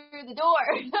through the door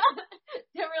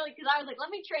because I was like, let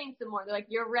me train some more. They're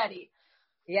like, you're ready.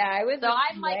 Yeah,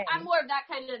 I'm more of that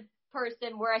kind of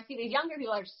person where I see these younger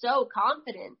people are so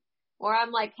confident. Or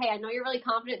I'm like, hey, I know you're really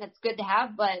confident. That's good to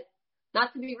have, but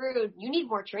not to be rude, you need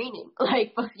more training.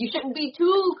 Like, you shouldn't be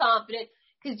too confident.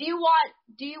 Because do you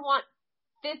want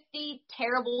 50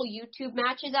 terrible YouTube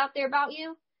matches out there about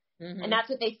you? Mm-hmm. And that's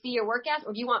what they see your work as?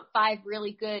 Or do you want 5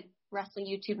 really good wrestling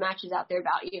YouTube matches out there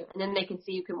about you? And then they can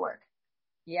see you can work.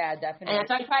 Yeah, definitely. And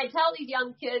so I try to tell these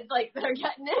young kids, like, that are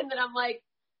getting in, that I'm like,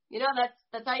 you know,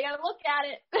 that's how you got to look at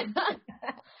it.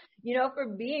 You know, for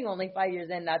being only 5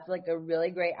 years in, that's like a really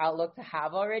great outlook to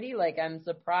have already. Like, I'm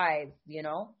surprised, you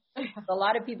know. A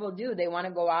lot of people do. They want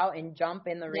to go out and jump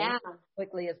in the ring as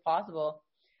quickly as possible.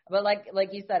 But like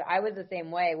you said, I was the same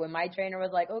way. When my trainer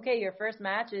was like, okay, your first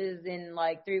match is in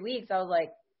like 3 weeks, I was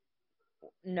like,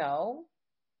 no,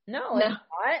 it's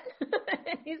not.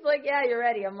 He's like, yeah, you're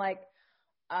ready. I'm like,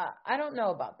 I don't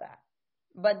know about that.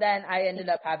 But then I ended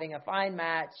up having a fine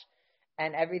match.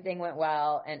 And everything went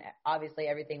well, and obviously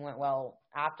everything went well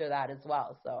after that as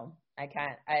well. So I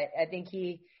think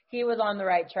he was on the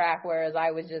right track, whereas I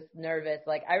was just nervous.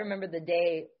 Like, I remember the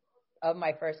day of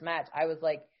my first match, I was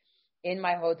like in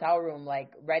my hotel room, like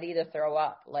ready to throw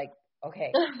up. Like,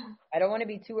 okay, I don't want to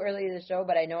be too early to the show,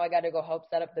 but I know I got to go help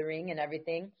set up the ring and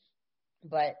everything.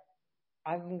 But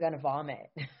I'm gonna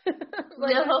vomit.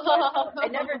 Like, I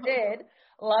never did.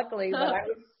 Luckily, but I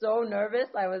was so nervous.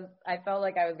 I felt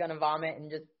like I was gonna vomit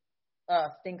and just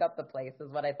stink up the place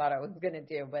is what I thought I was gonna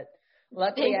do. But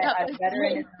luckily, I had a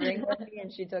veteran in the ring with me,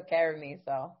 and she took care of me.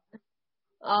 So.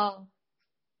 Oh.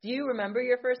 Do you remember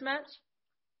your first match?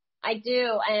 I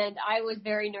do, and I was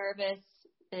very nervous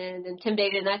and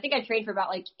intimidated. And I think I trained for about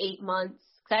like 8 months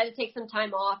because I had to take some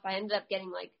time off. I ended up getting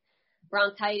like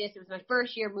bronchitis. It was my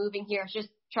first year moving here. I was just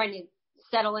trying to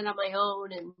settle in on my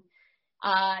own, and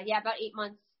about 8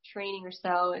 months training or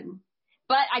so.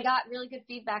 But I got really good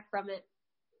feedback from it.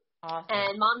 Awesome.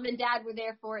 And mom and dad were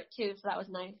there for it too, so that was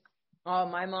nice. Oh,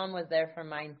 my mom was there for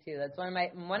mine too. That's one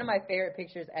of my favorite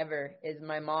pictures ever is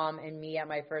my mom and me at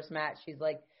my first match. She's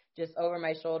like just over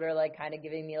my shoulder, like kind of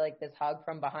giving me like this hug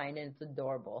from behind, and it's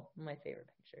adorable. My favorite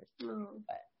pictures.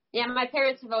 But. Yeah, my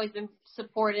parents have always been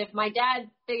supportive. My dad,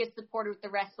 biggest supporter with the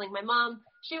wrestling. My mom,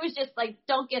 she was just like,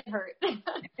 don't get hurt.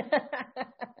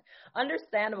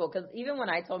 Understandable, because even when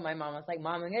I told my mom, I was like,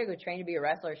 Mom, I'm going to go train to be a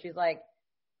wrestler. She's like,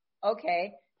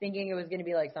 okay, thinking it was going to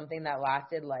be like something that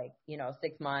lasted like,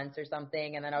 6 months or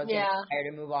something, and then I was going to be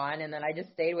tired to move on, and then I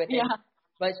just stayed with it.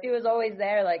 But she was always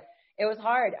there. Like, it was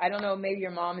hard. I don't know, maybe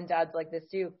your mom and dad's like this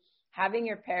too. Having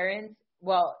your parents,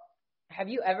 well, have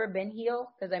you ever been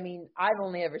heel? Because, I mean, I've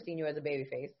only ever seen you as a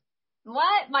babyface.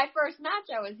 What? My first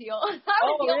match, I was heel.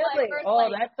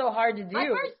 Really? That's so hard to do. My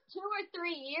first 2 or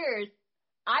 3 years,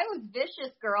 I was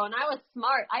vicious, girl, and I was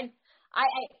smart. I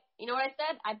you know what I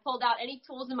said? I pulled out any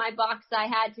tools in my box I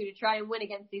had to try and win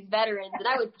against these veterans, and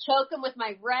I would choke them with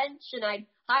my wrench, and I'd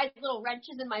hide little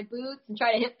wrenches in my boots and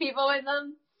try to hit people with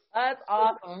them. That's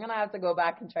awesome. I'm gonna have to go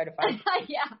back and try to find.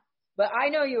 Yeah. But I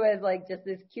know you as like just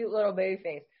this cute little baby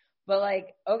face. But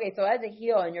like, okay, so as a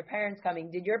heel and your parents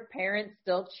coming, did your parents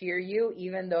still cheer you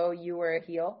even though you were a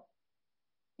heel?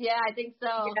 Yeah, I think so.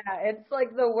 Yeah, it's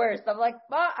like the worst. I'm like,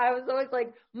 Mom, I was always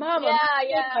like, Mom, I'm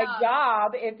doing my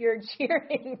job if you're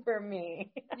cheering for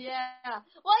me. Yeah.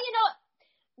 Well,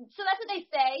 so that's what they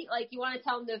say. Like, you want to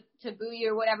tell them to boo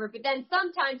you or whatever. But then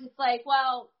sometimes it's like,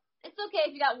 well, it's okay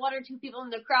if you got 1 or 2 people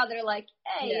in the crowd that are like,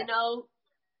 hey,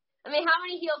 I mean, how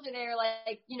many heels are there,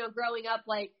 like, growing up,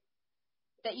 like,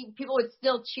 that people would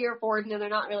still cheer for even though they're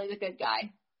not really the good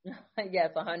guy?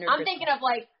 Yes, 100%. I'm thinking of,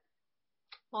 like,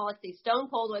 well, let's see, Stone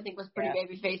Cold, I think, was pretty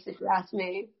babyface, if you ask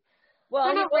me. Well,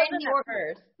 he wasn't at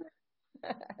first.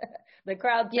 The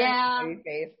crowd turned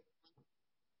babyface.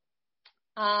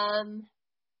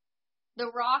 The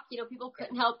Rock, people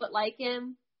couldn't help but like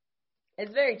him.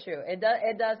 It's very true. It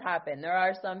does happen. There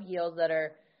are some heels that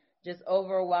are just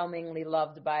overwhelmingly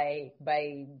loved by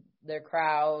their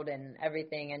crowd and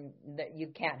everything, and that you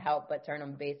can't help but turn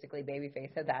them basically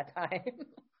babyface at that time.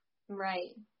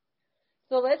 Right.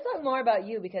 So let's talk more about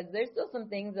you, because there's still some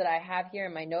things that I have here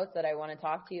in my notes that I want to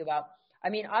talk to you about. I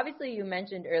mean, obviously you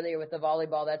mentioned earlier with the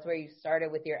volleyball, that's where you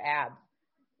started with your abs.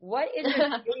 What is your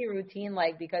daily routine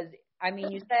like? Because, I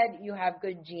mean, you said you have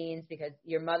good genes because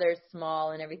your mother's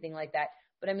small and everything like that.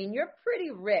 But, I mean, you're pretty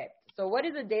ripped. So what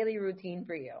is a daily routine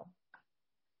for you?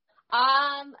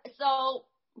 So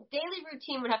daily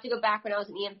routine would have to go back when I was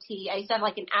an EMT. I used to have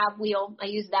like an ab wheel. I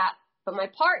used that. But my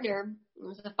partner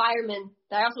was a fireman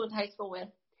that I also went to high school with.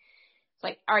 It's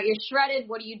like, all right, you're shredded.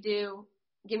 What do you do?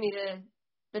 Give me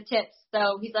the tips.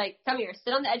 So he's like, come here,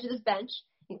 sit on the edge of this bench.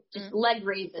 just leg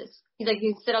raises. He's like,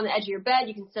 you can sit on the edge of your bed,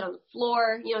 you can sit on the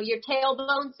floor, you know, your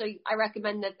tailbone. So I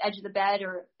recommend the edge of the bed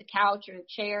or the couch or the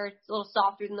chair. It's a little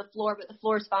softer than the floor, but the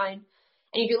floor is fine.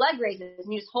 And you do leg raises,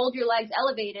 and you just hold your legs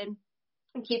elevated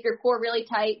and keep your core really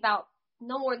tight, about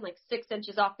no more than like 6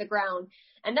 inches off the ground.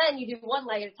 And then you do one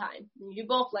leg at a time. And you do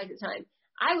both legs at a time.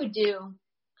 I would do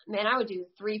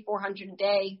 300-400 a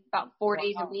day, about 4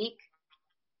 days a week.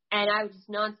 And I would just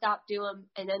nonstop do them.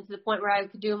 And then to the point where I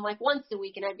could do them like once a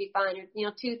week and I'd be fine, or, you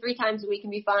know, 2-3 times a week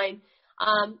and be fine.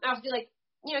 I also do like,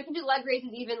 you know, you can do leg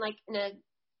raises even like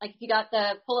like if you got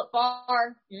the pull-up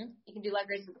bar, you can do leg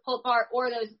raises with the pull-up bar, or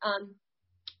those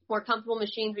more comfortable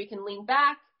machines where you can lean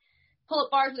back.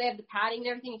 Pull-up bars where they have the padding and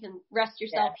everything, you can rest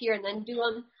yourself here and then do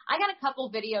them. I got a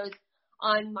couple videos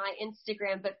on my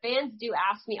Instagram, but fans do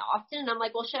ask me often, and I'm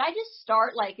like, well, should I just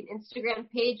start like an Instagram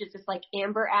page that's just like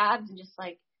Amber Abs and just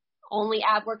like only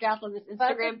ab workouts on this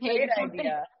Instagram page? That's a great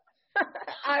idea.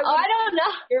 I don't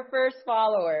know. Your first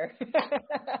follower.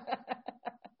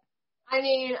 I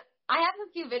mean, I have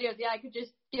a few videos. Yeah, I could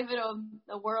just give it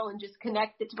a whirl and just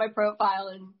connect it to my profile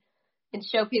and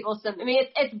show people some. I mean,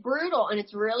 it's brutal and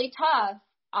it's really tough,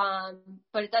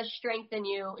 but it does strengthen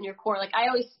you and your core. Like I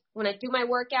always, when I do my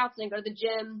workouts and I go to the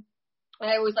gym,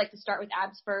 I always like to start with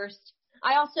abs first.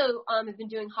 I also have been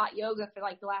doing hot yoga for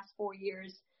like the last 4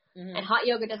 years. Mm-hmm. And hot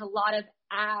yoga does a lot of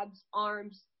abs,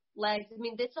 arms, legs. I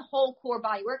mean, it's a whole core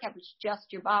body workout, which is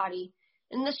just your body.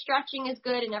 And the stretching is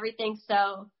good and everything. So,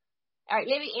 all right,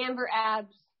 maybe Amber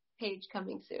Abs page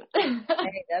coming soon.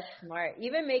 Hey, that's smart.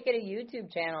 Even make it a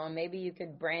YouTube channel, and maybe you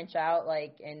could branch out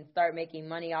like and start making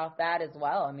money off that as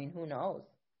well. I mean, who knows?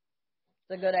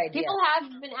 It's a good idea. People have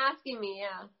been asking me,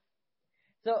 yeah.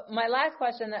 So my last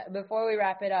question before we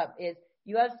wrap it up is,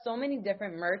 you have so many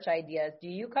different merch ideas. Do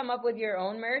you come up with your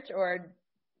own merch, or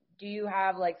do you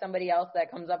have like somebody else that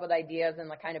comes up with ideas and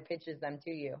like kind of pitches them to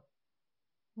you?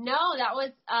 No, that was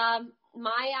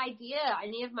my idea.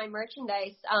 Any of my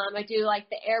merchandise. I do like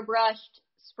the airbrushed,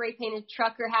 spray painted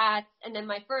trucker hats, and then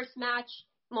my first match.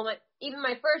 Well, even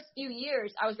my first few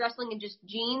years, I was wrestling in just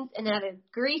jeans and had a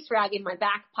grease rag in my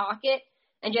back pocket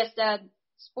and just a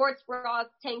sports bra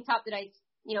tank top that I,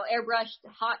 you know, airbrushed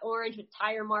hot orange with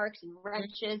tire marks and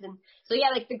wrenches. And so, yeah,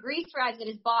 like the grease rags that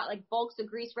is bought, like bulks of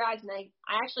grease rags. And I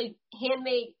actually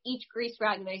handmade each grease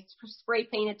rag and I spray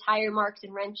painted tire marks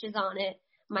and wrenches on it,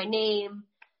 my name.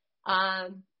 I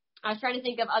was trying to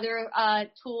think of other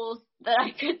tools that I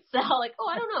could sell. Like,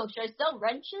 I don't know. Should I sell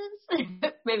wrenches?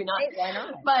 Maybe not. Hey, why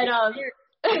not? But I don't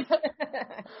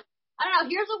know.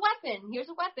 Here's a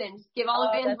weapon. Just give all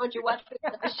the fans a bunch of weapons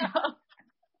at the show.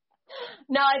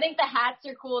 No, I think the hats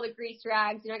are cool, the grease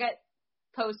rags. You know, I got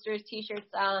posters,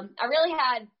 T-shirts. I've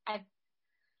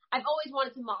always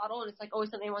wanted to model, and it's like always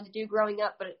something I wanted to do growing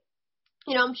up. But,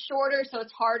 you know, I'm shorter, so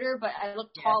it's harder, but I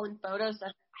look tall in photos. So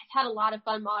I've had a lot of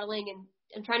fun modeling, and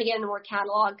I'm trying to get into more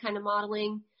catalog kind of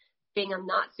modeling, being I'm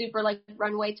not super, like,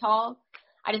 runway tall.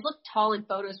 I just look tall in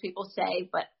photos, people say,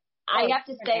 but I have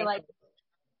to say, like,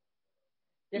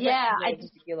 I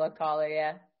just you look taller,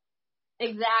 yeah.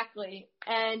 Exactly.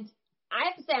 And I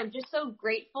have to say, I'm just so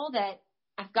grateful that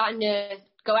I've gotten to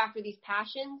go after these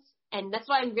passions. And that's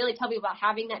why I really tell people about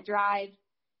having that drive,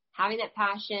 having that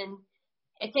passion.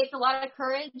 It takes a lot of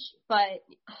courage, but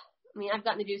I mean, I've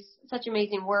gotten to do such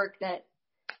amazing work that,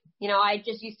 you know, I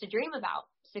just used to dream about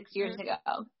 6 years ago.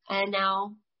 And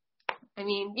now, I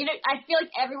mean, you know, I feel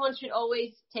like everyone should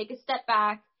always take a step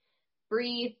back,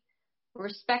 breathe,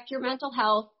 respect your mental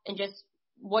health, and just,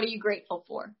 what are you grateful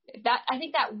for? I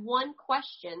think that one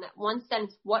question, that one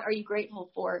sentence, what are you grateful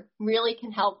for, really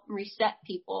can help reset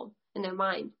people in their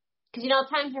mind. Because, you know,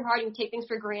 times are hard and you take things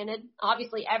for granted.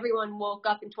 Obviously, everyone woke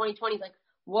up in 2020 like,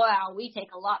 wow, we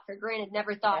take a lot for granted.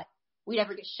 Never thought we'd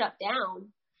ever get shut down.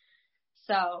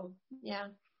 So, yeah.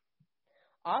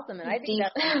 Awesome. And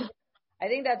I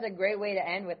think that's a great way to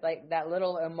end with like that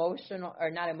little emotional,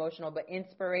 or not emotional, but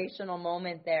inspirational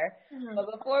moment there. Mm-hmm.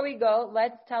 But before we go,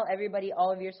 let's tell everybody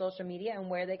all of your social media and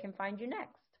where they can find you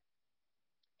next.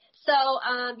 So,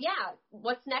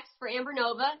 what's next for Amber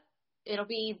Nova? It'll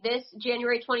be this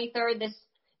January 23rd.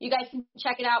 You guys can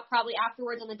check it out probably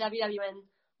afterwards on the WWN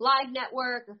Live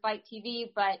Network or Fight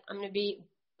TV, but I'm going to be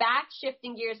back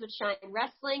shifting gears with Shine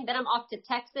Wrestling. Then I'm off to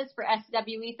Texas for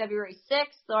SWE February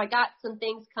 6th. So I got some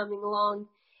things coming along.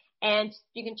 And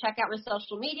you can check out my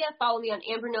social media. Follow me on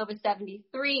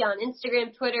AmberNova73 on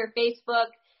Instagram, Twitter, Facebook.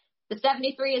 The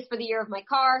 73 is for the year of my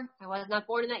car. I was not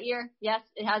born in that year. Yes,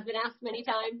 it has been asked many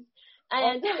times.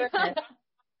 And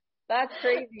that's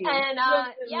crazy. And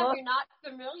if you're not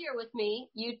familiar with me,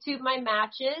 YouTube my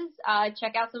matches.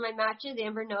 Check out some of my matches,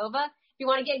 Amber Nova. If you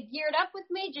want to get geared up with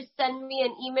me, just send me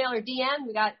an email or DM.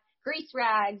 We got grease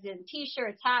rags and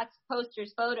T-shirts, hats,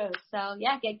 posters, photos. So,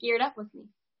 yeah, get geared up with me.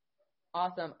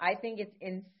 Awesome. I think it's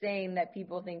insane that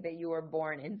people think that you were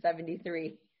born in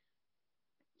 73.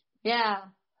 Yeah.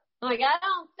 I'm like, I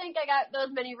don't think I got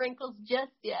those many wrinkles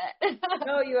just yet.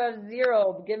 No, you have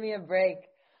zero. Give me a break.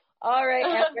 All right,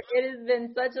 Amber, it has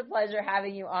been such a pleasure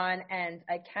having you on, and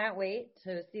I can't wait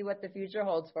to see what the future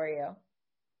holds for you.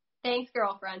 Thanks,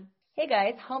 girlfriend. Hey,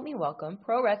 guys, help me welcome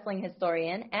pro wrestling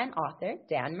historian and author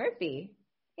Dan Murphy.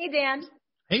 Hey, Dan.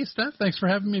 Hey, Steph. Thanks for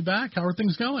having me back. How are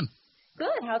things going?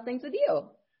 Good. How's things with you?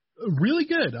 Really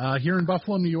good. Here in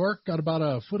Buffalo, New York, got about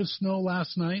a foot of snow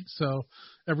last night, so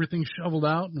everything's shoveled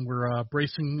out, and we're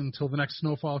bracing until the next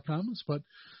snowfall comes. But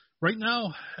right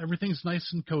now, everything's nice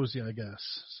and cozy, I guess.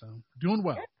 So doing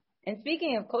well. And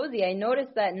speaking of cozy, I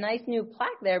noticed that nice new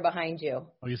plaque there behind you.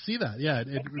 Oh, you see that? Yeah,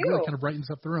 it really kind of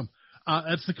brightens up the room.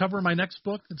 It's the cover of my next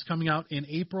book that's coming out in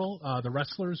April, The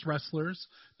Wrestlers,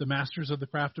 The Masters of the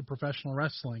Craft of Professional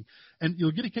Wrestling. And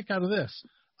you'll get a kick out of this.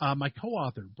 My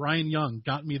co-author, Brian Young,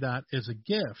 got me that as a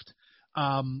gift.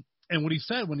 And what he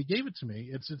said when he gave it to me,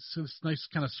 it's this nice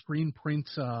kind of screen print,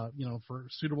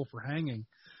 suitable for hanging.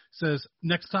 Says,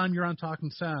 next time you're on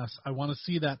Talking Sass, I want to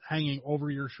see that hanging over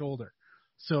your shoulder.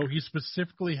 So he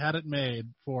specifically had it made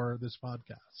for this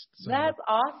podcast. So that's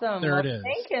awesome. There it is.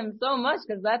 Thank him so much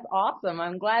because that's awesome.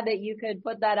 I'm glad that you could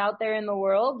put that out there in the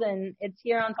world, and it's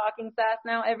here on Talking Sass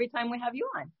now every time we have you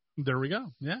on. There we go.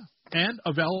 Yeah. And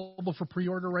available for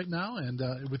pre-order right now. And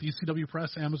with ECW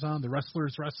Press, Amazon, The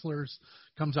Wrestlers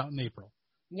comes out in April.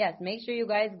 Yes. Make sure you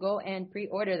guys go and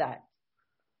pre-order that.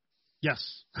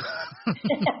 Yes.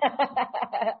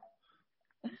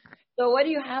 So what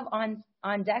do you have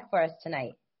on deck for us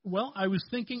tonight? Well, I was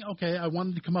thinking, okay, I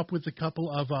wanted to come up with a couple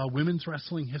of women's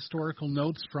wrestling historical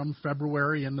notes from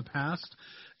February in the past.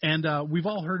 And we've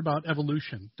all heard about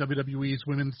Evolution, WWE's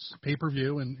women's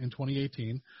pay-per-view in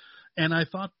 2018. And I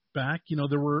thought back,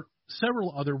 there were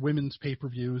several other women's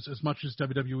pay-per-views, as much as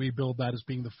WWE billed that as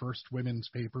being the first women's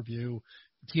pay-per-view.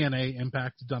 TNA,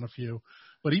 Impact had done a few.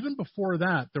 But even before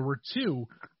that, there were two,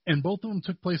 and both of them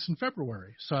took place in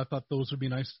February. So I thought those would be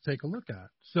nice to take a look at.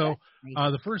 So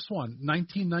the first one,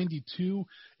 1992,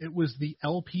 it was the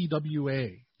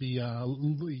LPWA,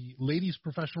 the Ladies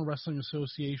Professional Wrestling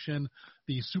Association,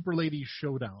 the Super Ladies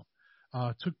Showdown.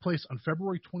 Took place on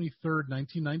February 23rd,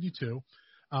 1992.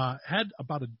 Had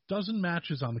about a dozen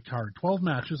matches on the card, 12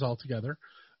 matches altogether.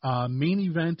 Main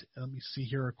event, let me see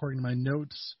here, according to my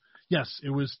notes. Yes, it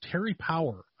was Terry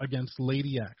Power against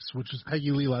Lady X, which is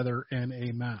Peggy Lee Leather in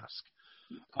a mask.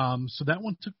 So that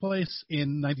one took place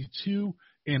in 92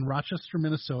 in Rochester,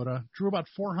 Minnesota. Drew about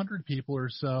 400 people or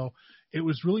so. It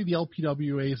was really the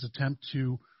LPWA's attempt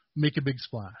to make a big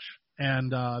splash.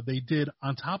 And they did,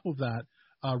 on top of that,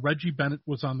 Reggie Bennett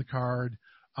was on the card.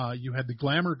 You had the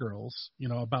Glamour Girls,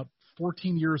 about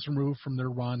 14 years removed from their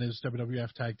run as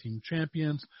WWF Tag Team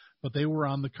Champions, but they were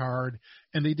on the card,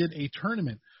 and they did a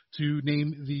tournament to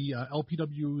name the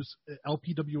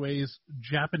LPWA's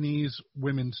Japanese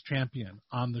Women's Champion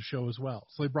on the show as well.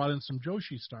 So they brought in some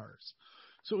Joshi stars.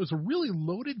 So it was a really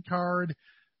loaded card,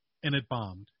 and it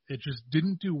bombed. It just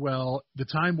didn't do well. The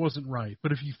time wasn't right.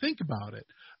 But if you think about it,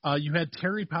 you had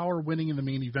Terry Power winning in the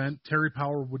main event. Terry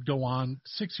Power would go on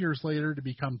 6 years later to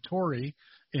become Tori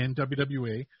in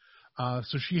WWE.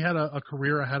 So she had a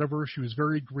career ahead of her. She was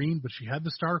very green, but she had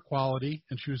the star quality,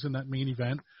 and she was in that main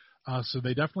event. So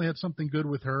they definitely had something good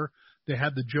with her. They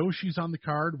had the Joshis on the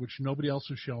card, which nobody else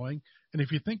was showing. And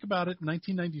if you think about it, in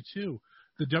 1992,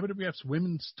 the WWF's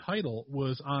women's title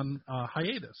was on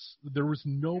hiatus. There was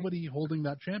nobody holding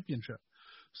that championship.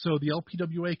 So the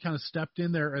LPWA kind of stepped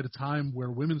in there at a time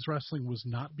where women's wrestling was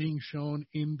not being shown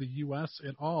in the U.S.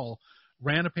 at all,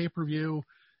 ran a pay-per-view,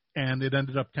 and it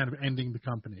ended up kind of ending the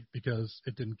company because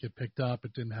it didn't get picked up.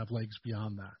 It didn't have legs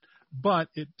beyond that. But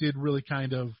it did really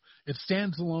it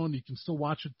stands alone. You can still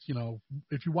watch it.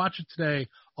 If you watch it today,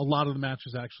 a lot of the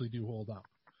matches actually do hold up.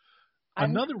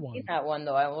 Another one. I've seen that one,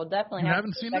 though. I will definitely have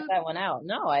to check that one out.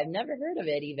 No, I've never heard of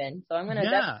it even. So I'm going to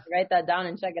definitely write that down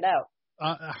and check it out.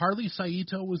 Harley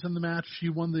Saito was in the match. She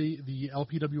won the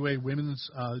LPWA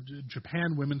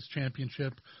Japan Women's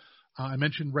Championship. I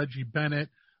mentioned Reggie Bennett.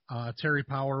 Terry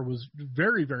Power was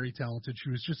very, very talented. She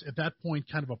was just, at that point,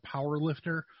 kind of a power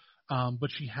lifter, but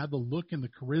she had the look and the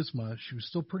charisma. She was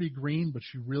still pretty green, but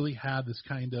she really had this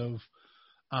kind of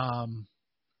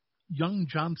young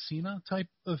John Cena type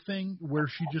of thing where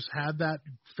she just had that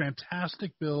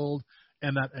fantastic build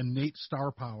and that innate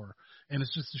star power. And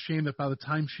it's just a shame that by the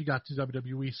time she got to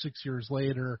WWE 6 years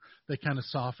later, they kind of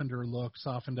softened her look,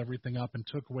 softened everything up, and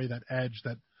took away that edge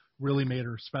that really made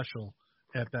her special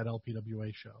at that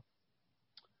LPWA show.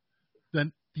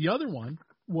 Then the other one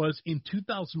was in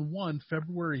 2001,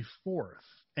 February 4th.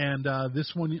 And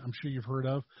this one I'm sure you've heard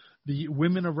of, the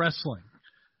Women of Wrestling.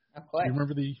 Of course. You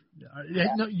remember the?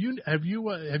 No, have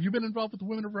you been involved with the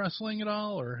Women of Wrestling at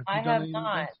all, or have you I have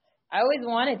not. I always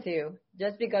wanted to,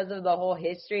 just because of the whole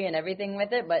history and everything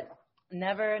with it, but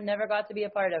never got to be a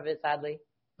part of it, sadly.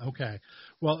 Okay.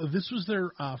 Well, this was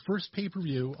their first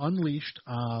pay-per-view, Unleashed,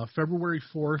 February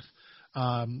 4th,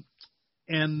 and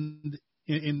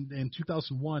in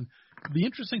 2001. The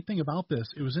interesting thing about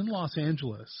this, it was in Los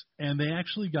Angeles, and they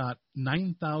actually got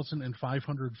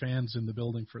 9,500 fans in the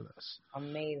building for this.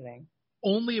 Amazing.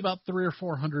 Only about 300 or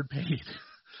 400 paid.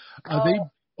 They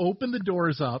opened the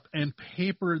doors up and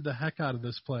papered the heck out of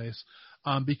this place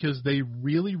because they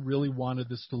really, really wanted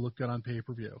this to look good on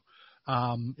pay-per-view.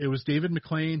 It was David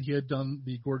McLean. He had done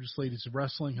the Gorgeous Ladies of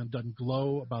Wrestling, had done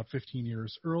Glow about 15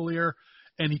 years earlier,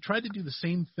 and he tried to do the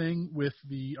same thing with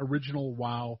the original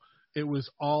WoW. It was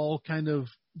all kind of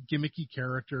gimmicky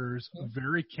characters,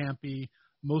 very campy.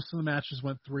 Most of the matches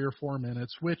went 3 or 4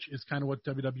 minutes, which is kind of what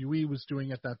WWE was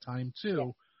doing at that time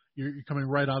too. Yeah. You're coming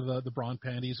right out of the Braun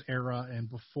Panties era and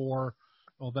before.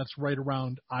 Well, that's right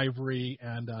around Ivory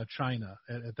and China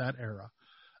at that era.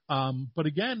 But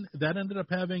again, that ended up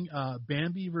having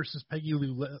Bambi versus Peggy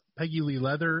Lee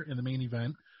Leather in the main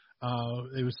event.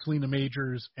 It was Selena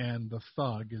Majors and the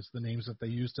Thug is the names that they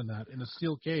used in that, in a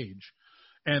steel cage.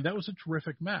 And that was a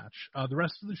terrific match. The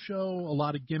rest of the show, a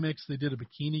lot of gimmicks. They did a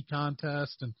bikini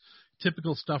contest and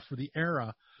typical stuff for the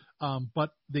era.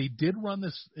 But they did run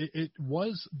this. It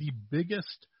was the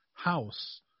biggest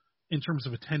house in terms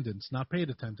of attendance, not paid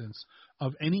attendance,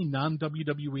 of any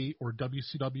non-WWE or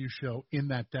WCW show in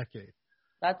that decade.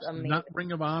 That's amazing. Not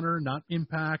Ring of Honor, not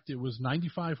Impact. It was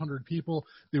 9,500 people.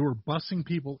 They were bussing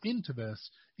people into this,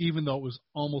 even though it was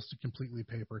almost a completely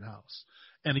papered house.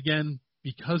 And again,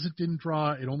 because it didn't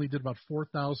draw, it only did about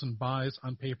 4,000 buys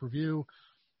on pay-per-view.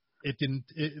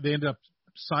 They ended up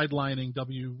sidelining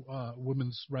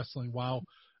Women's Wrestling WoW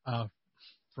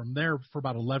from there for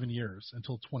about 11 years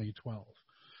until 2012.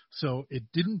 So it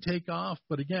didn't take off,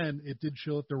 but again, it did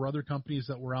show that there were other companies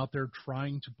that were out there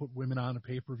trying to put women on a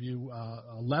pay-per-view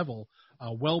level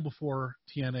well before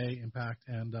TNA, Impact,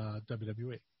 and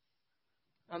WWE.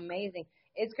 Amazing.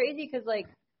 It's crazy because, like,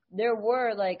 there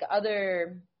were, like,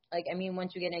 other, like, I mean,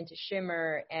 once you get into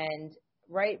Shimmer and,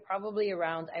 right, probably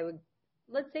around,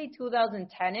 let's say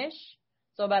 2010-ish,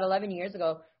 so about 11 years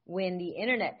ago, when the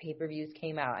internet pay-per-views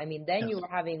came out. I mean, then you were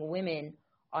having women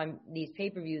on these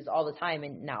pay-per-views all the time,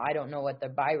 and now I don't know what the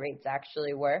buy rates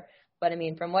actually were, but I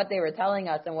mean, from what they were telling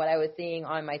us and what I was seeing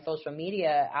on my social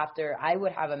media after I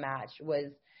would have a match was,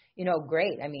 you know,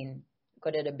 great. I mean,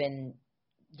 could it have been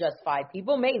just 5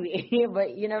 people? Maybe,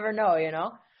 but you never know, you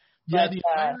know? Yeah,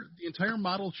 but, the entire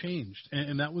model changed,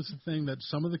 and that was the thing that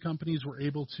some of the companies were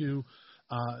able to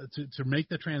make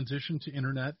the transition to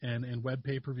internet and web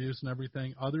pay-per-views and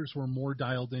everything. Others were more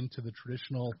dialed into the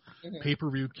traditional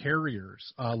pay-per-view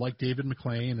carriers like David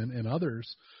McLean and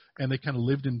others, and they kind of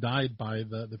lived and died by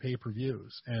the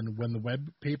pay-per-views. And when the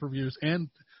web pay-per-views and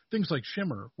things like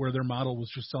Shimmer, where their model was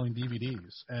just selling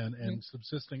DVDs and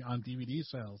subsisting on DVD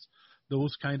sales,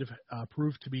 those kind of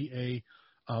proved to be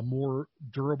a more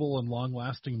durable and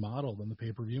long-lasting model than the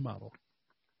pay-per-view model.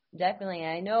 Definitely.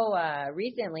 I know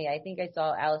recently I think I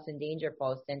saw Allison Danger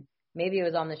post, and maybe it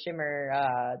was on the Shimmer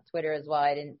Twitter as well.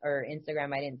 Or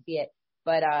Instagram. I didn't see it.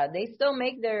 But they still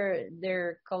make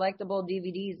their collectible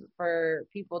DVDs for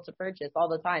people to purchase all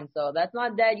the time. So that's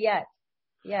not dead yet.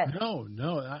 Yes. No.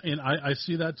 And I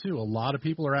see that too. A lot of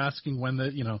people are asking when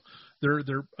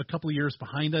they're a couple of years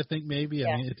behind, I think maybe. Yeah.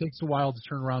 I mean, it takes a while to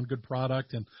turn around good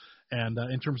product and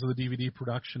in terms of the DVD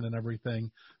production and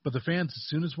everything. But the fans, as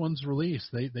soon as one's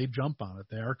released, they jump on it.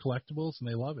 They are collectibles and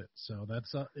they love it. So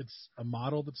it's a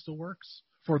model that still works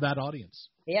for that audience.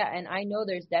 Yeah, and I know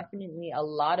there's definitely a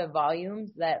lot of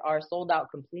volumes that are sold out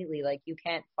completely. Like, you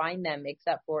can't find them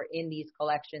except for in these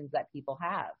collections that people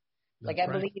have. That's I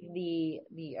right. believe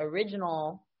the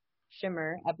original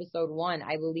Shimmer episode 1,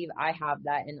 I believe I have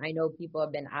that, and I know people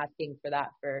have been asking for that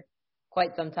for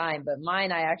quite some time. But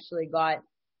mine I actually got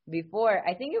before,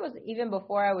 I think it was even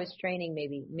before I was training,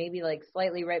 maybe like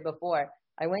slightly right before.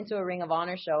 I went to a Ring of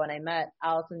Honor show and I met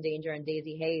Allison Danger and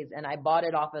Daisy Hayes, and I bought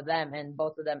it off of them, and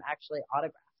both of them actually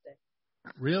autographed it.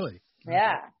 Really?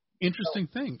 Yeah. Interesting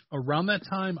thing. Around that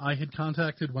time, I had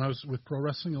contacted, when I was with Pro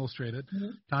Wrestling Illustrated,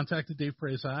 contacted Dave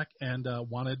Prazak and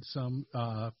wanted some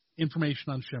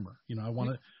information on Shimmer. I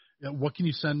want to, what can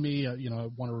you send me? I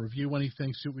want to review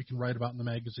anything, see what we can write about in the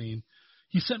magazine.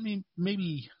 He sent me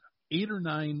maybe 8 or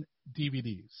 9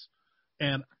 DVDs,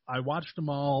 And I watched them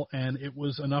all, and it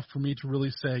was enough for me to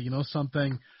really say, you know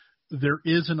something, there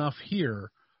is enough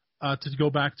here to go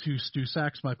back to Stu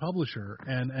Sachs, my publisher,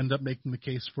 and end up making the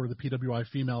case for the PWI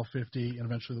Female 50 and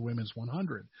eventually the Women's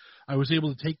 100. I was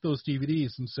able to take those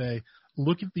DVDs and say,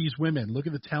 look at these women, look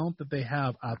at the talent that they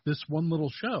have at this one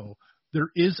little show. There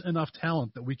is enough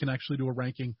talent that we can actually do a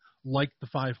ranking like the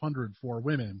 500 for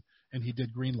women, and he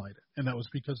did greenlight it. And that was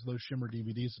because of those Shimmer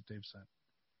DVDs that Dave sent.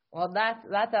 Well,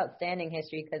 that's outstanding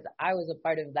history because I was a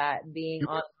part of that, being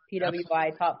on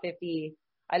PWI Top 50,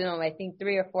 I don't know, I think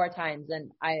 3 or 4 times,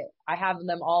 and I have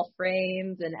them all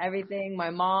framed and everything. My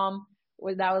mom,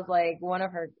 that was like one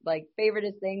of her like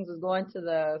favoriteest things was going to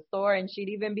the store, and she'd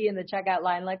even be in the checkout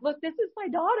line like, look, this is my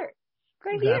daughter.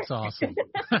 Right here. That's awesome.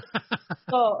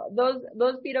 So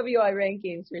those PWI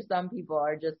rankings for some people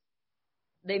are just,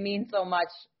 they mean so much,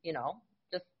 you know,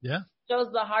 just shows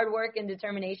the hard work and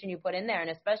determination you put in there.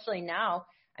 And especially now,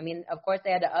 I mean, of course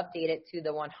they had to update it to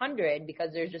the 100 because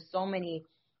there's just so many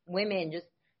women just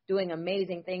doing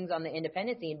amazing things on the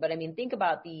independent scene. But I mean, think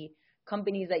about the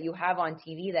companies that you have on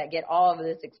TV that get all of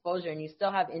this exposure, and you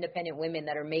still have independent women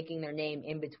that are making their name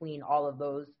in between all of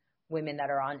those women that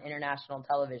are on international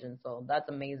television. So that's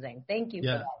amazing. Thank you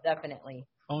for that, definitely.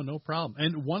 Oh, no problem.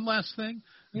 And one last thing,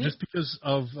 just because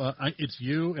of it's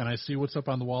you, and I see what's up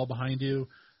on the wall behind you.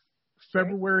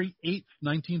 February 8th,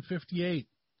 1958,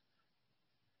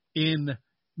 in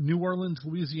New Orleans,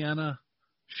 Louisiana,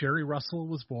 Sherry Russell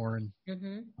was born,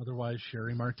 otherwise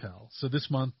Sherry Martel. So this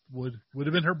month would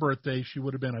have been her birthday. She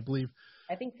would have been,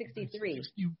 I think 63.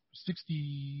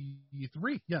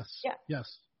 63, yes. Yeah.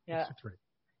 Yes. Yeah. 63.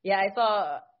 Yeah, I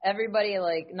saw everybody,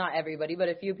 like, not everybody, but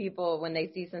a few people, when they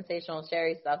see Sensational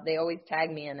Sherry stuff, they always tag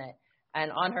me in it.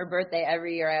 And on her birthday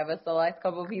every year, I have a select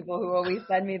couple of people who always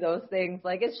send me those things,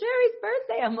 like, it's Sherry's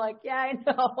birthday. I'm like, yeah, I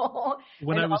know.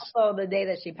 Also, the day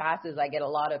that she passes, I get a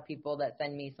lot of people that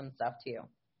send me some stuff, too.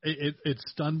 It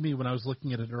stunned me when I was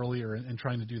looking at it earlier and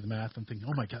trying to do the math and thinking,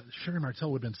 oh, my God, Sherry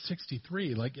Martel would have been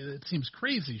 63. Like, it seems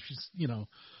crazy. She's, you know.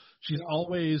 She's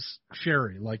always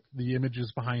Sherry, like the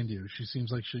images behind you. She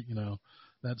seems like she, you know,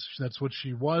 that's what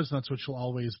she was, and that's what she'll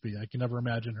always be. I can never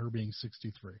imagine her being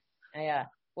 63. Yeah.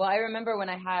 Well, I remember when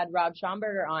I had Rob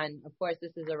Schomburger on. Of course,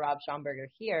 this is a Rob Schomburger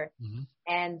here,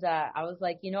 and I was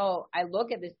like, you know, I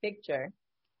look at this picture,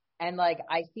 and like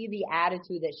I see the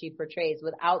attitude that she portrays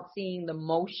without seeing the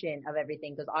motion of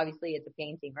everything, because obviously it's a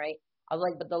painting, right? I was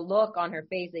like, but the look on her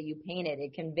face that you painted,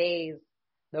 it conveys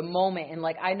the moment. And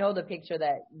like, I know the picture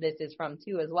that this is from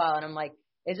too as well. And I'm like,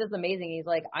 it's just amazing. He's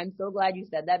like, I'm so glad you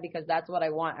said that because that's what I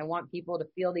want. I want people to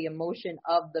feel the emotion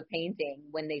of the painting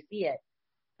when they see it.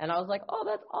 And I was like, oh,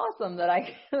 that's awesome that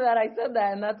I said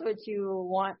that. And that's what you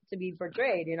want to be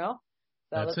portrayed, you know?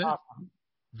 So that's awesome.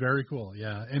 Very cool.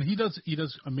 Yeah. And he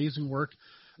does amazing work.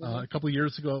 A couple of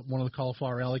years ago, one of the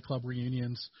Cauliflower Alley Club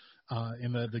reunions,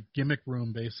 in the gimmick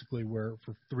room, basically, where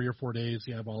for 3 or 4 days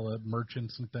you have all the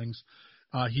merchants and things.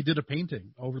 He did a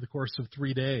painting over the course of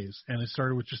 3 days, and it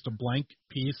started with just a blank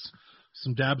piece,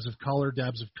 some dabs of color,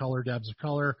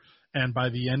 and by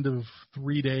the end of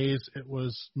 3 days, it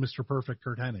was Mr. Perfect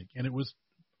Curt Hennig, and it was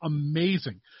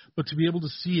amazing. But to be able to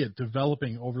see it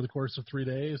developing over the course of 3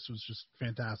 days was just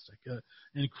fantastic. An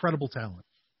incredible talent.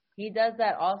 He does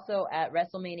that also at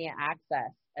WrestleMania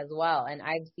Access as well, and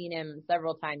I've seen him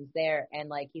several times there, and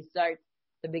like he starts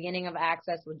the beginning of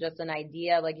Access with just an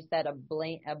idea, like you said, a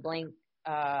blank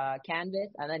canvas,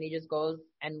 and then he just goes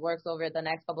and works over it the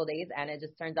next couple of days, and it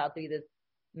just turns out to be this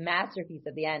masterpiece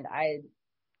at the end.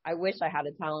 I wish I had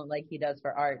a talent like he does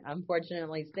for art.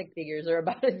 Unfortunately, stick figures are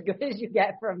about as good as you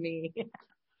get from me.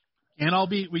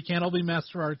 We can't all be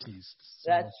master artists.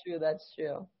 So. That's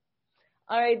true.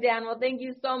 All right, Dan. Well, thank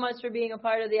you so much for being a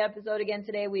part of the episode again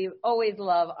today. We always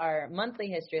love our monthly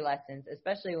history lessons,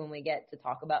 especially when we get to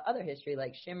talk about other history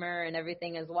like Shimmer and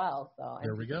everything as well. So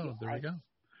there we go.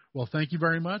 Well, thank you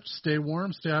very much. Stay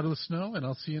warm, stay out of the snow, and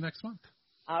I'll see you next month.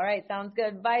 All right, sounds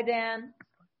good. Bye, Dan.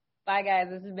 Bye, guys.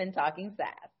 This has been Talking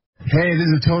Sass. Hey, this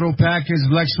is Total Package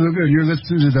Lex Luger, and you're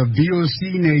listening to the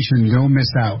VOC Nation. Don't miss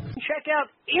out. Check out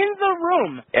In the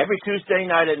Room every Tuesday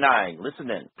night at 9. Listen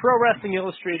in. Pro Wrestling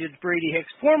Illustrated's Brady Hicks,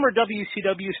 former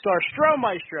WCW star Stro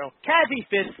Maestro, Kazzy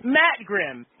Fitz, Matt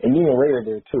Grimm. And you and Ray are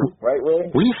there too, right, Ray?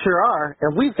 We sure are,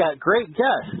 and we've got great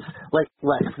guests like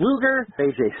Lex Luger,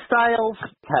 AJ Styles,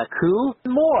 Haku,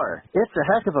 and more. It's a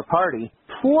heck of a party.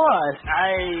 Plus,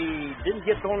 I didn't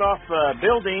get thrown off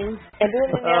buildings. And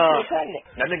didn't get pregnant.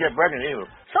 I didn't get pregnant either.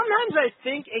 Sometimes I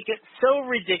think it gets so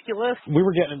ridiculous. We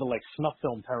were getting into like snuff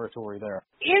film territory there.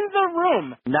 In the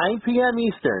Room. 9 p.m.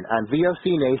 Eastern on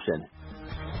VOC Nation.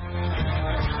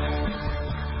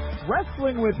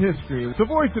 Wrestling with History, the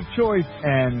voice of choice,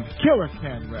 and Killer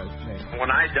Ken Resnick. When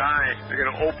I die, they're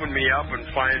going to open me up and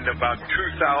find about 2,000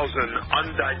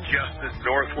 undigested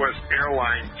Northwest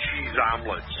Airlines cheese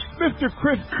omelets. Mr.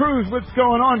 Chris Cruz, what's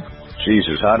going on?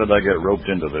 Jesus, how did I get roped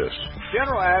into this?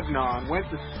 General Adnan went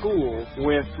to school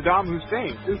with Saddam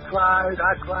Hussein. He cried,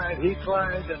 I cried, he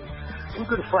cried, and we're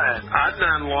good friends.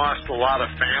 Adnan lost a lot of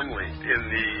family in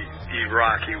the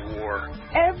Iraqi war.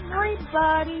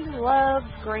 Everybody loves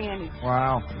Granny.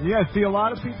 Wow. Yeah, see, a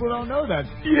lot of people don't know that.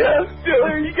 Yes,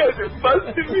 Taylor, you guys are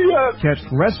busting me up. Catch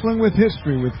Wrestling with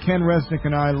History with Ken Resnick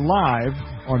and I live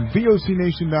on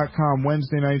VOCNation.com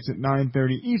Wednesday nights at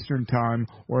 9:30 Eastern Time,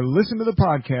 or listen to the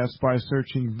podcast by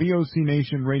searching VOC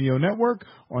Nation Radio Network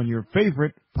on your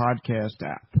favorite podcast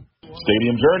app.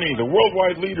 Stadium Journey, the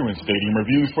worldwide leader in stadium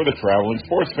reviews for the traveling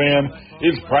sports fan,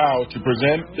 is proud to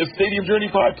present the Stadium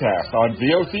Journey podcast on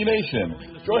VOC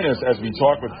Nation. Join us as we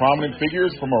talk with prominent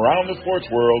figures from around the sports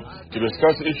world to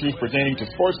discuss issues pertaining to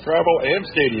sports travel and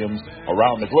stadiums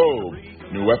around the globe.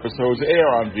 New episodes air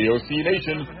on VOC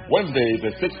Nation Wednesdays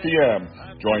at 6 p.m.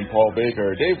 Join Paul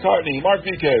Baker, Dave Cotney, Mark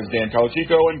Viquez, Dan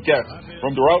Calachico, and guests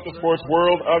from throughout the sports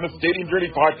world on the Stadium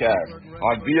Journey podcast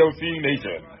on VOC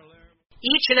Nation.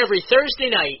 Each and every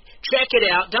Thursday night, check it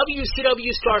out.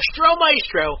 WCW star Stro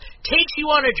Maestro takes you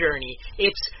on a journey.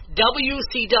 It's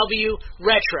WCW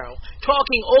Retro.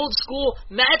 Talking old school,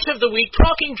 match of the week,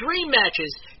 talking dream matches,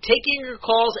 taking your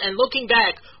calls and looking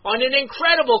back on an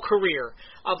incredible career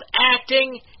of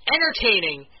acting,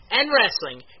 entertaining, and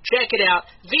wrestling. Check it out.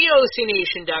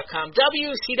 VOCNation.com.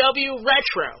 WCW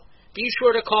Retro. Be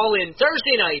sure to call in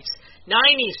Thursday nights, 9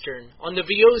 Eastern, on the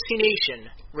VOC Nation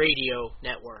Radio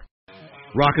Network.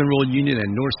 Rock and Roll Union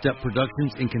and North Step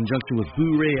Productions, in conjunction with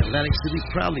Boo Ray Atlantic City,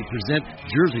 proudly present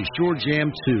Jersey Shore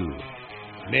Jam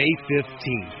 2, May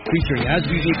 15th, featuring As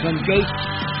We Become Ghosts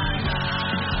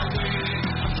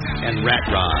and Rat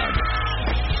Rod.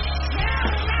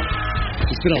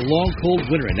 It's been a long, cold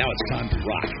winter, and now it's time to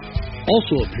rock.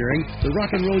 Also appearing, the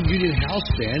Rock and Roll Union house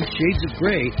band, Shades of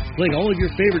Grey, playing all of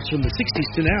your favorites from the 60s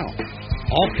to now.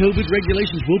 All COVID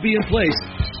regulations will be in place.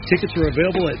 Tickets are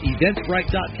available at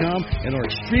eventbrite.com and are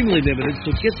extremely limited,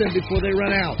 so get them before they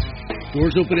run out.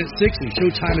 Doors open at 6 and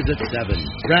showtime is at 7.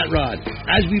 Rat Rod,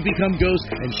 As We Become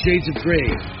Ghosts, and Shades of Grey.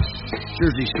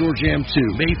 Jersey Shore Jam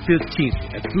 2, May 15th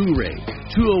at Boo Ray,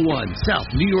 201 South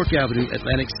New York Avenue,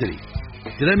 Atlantic City.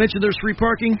 Did I mention there's free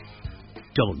parking?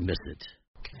 Don't miss it.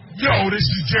 Yo, this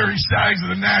is Jerry Steigers of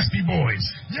the Nasty Boys.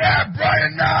 Yeah,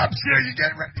 Brian Knobs here. You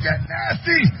getting ready to get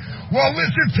nasty? Well,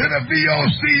 listen to the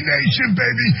VOC Nation,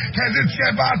 baby, because it's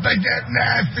about to get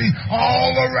nasty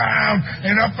all around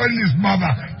and up in this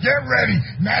mother. Get ready.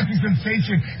 Nasty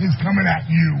Sensation is coming at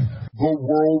you. The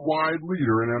worldwide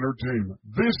leader in entertainment.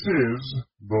 This is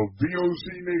the VOC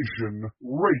Nation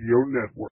Radio Network.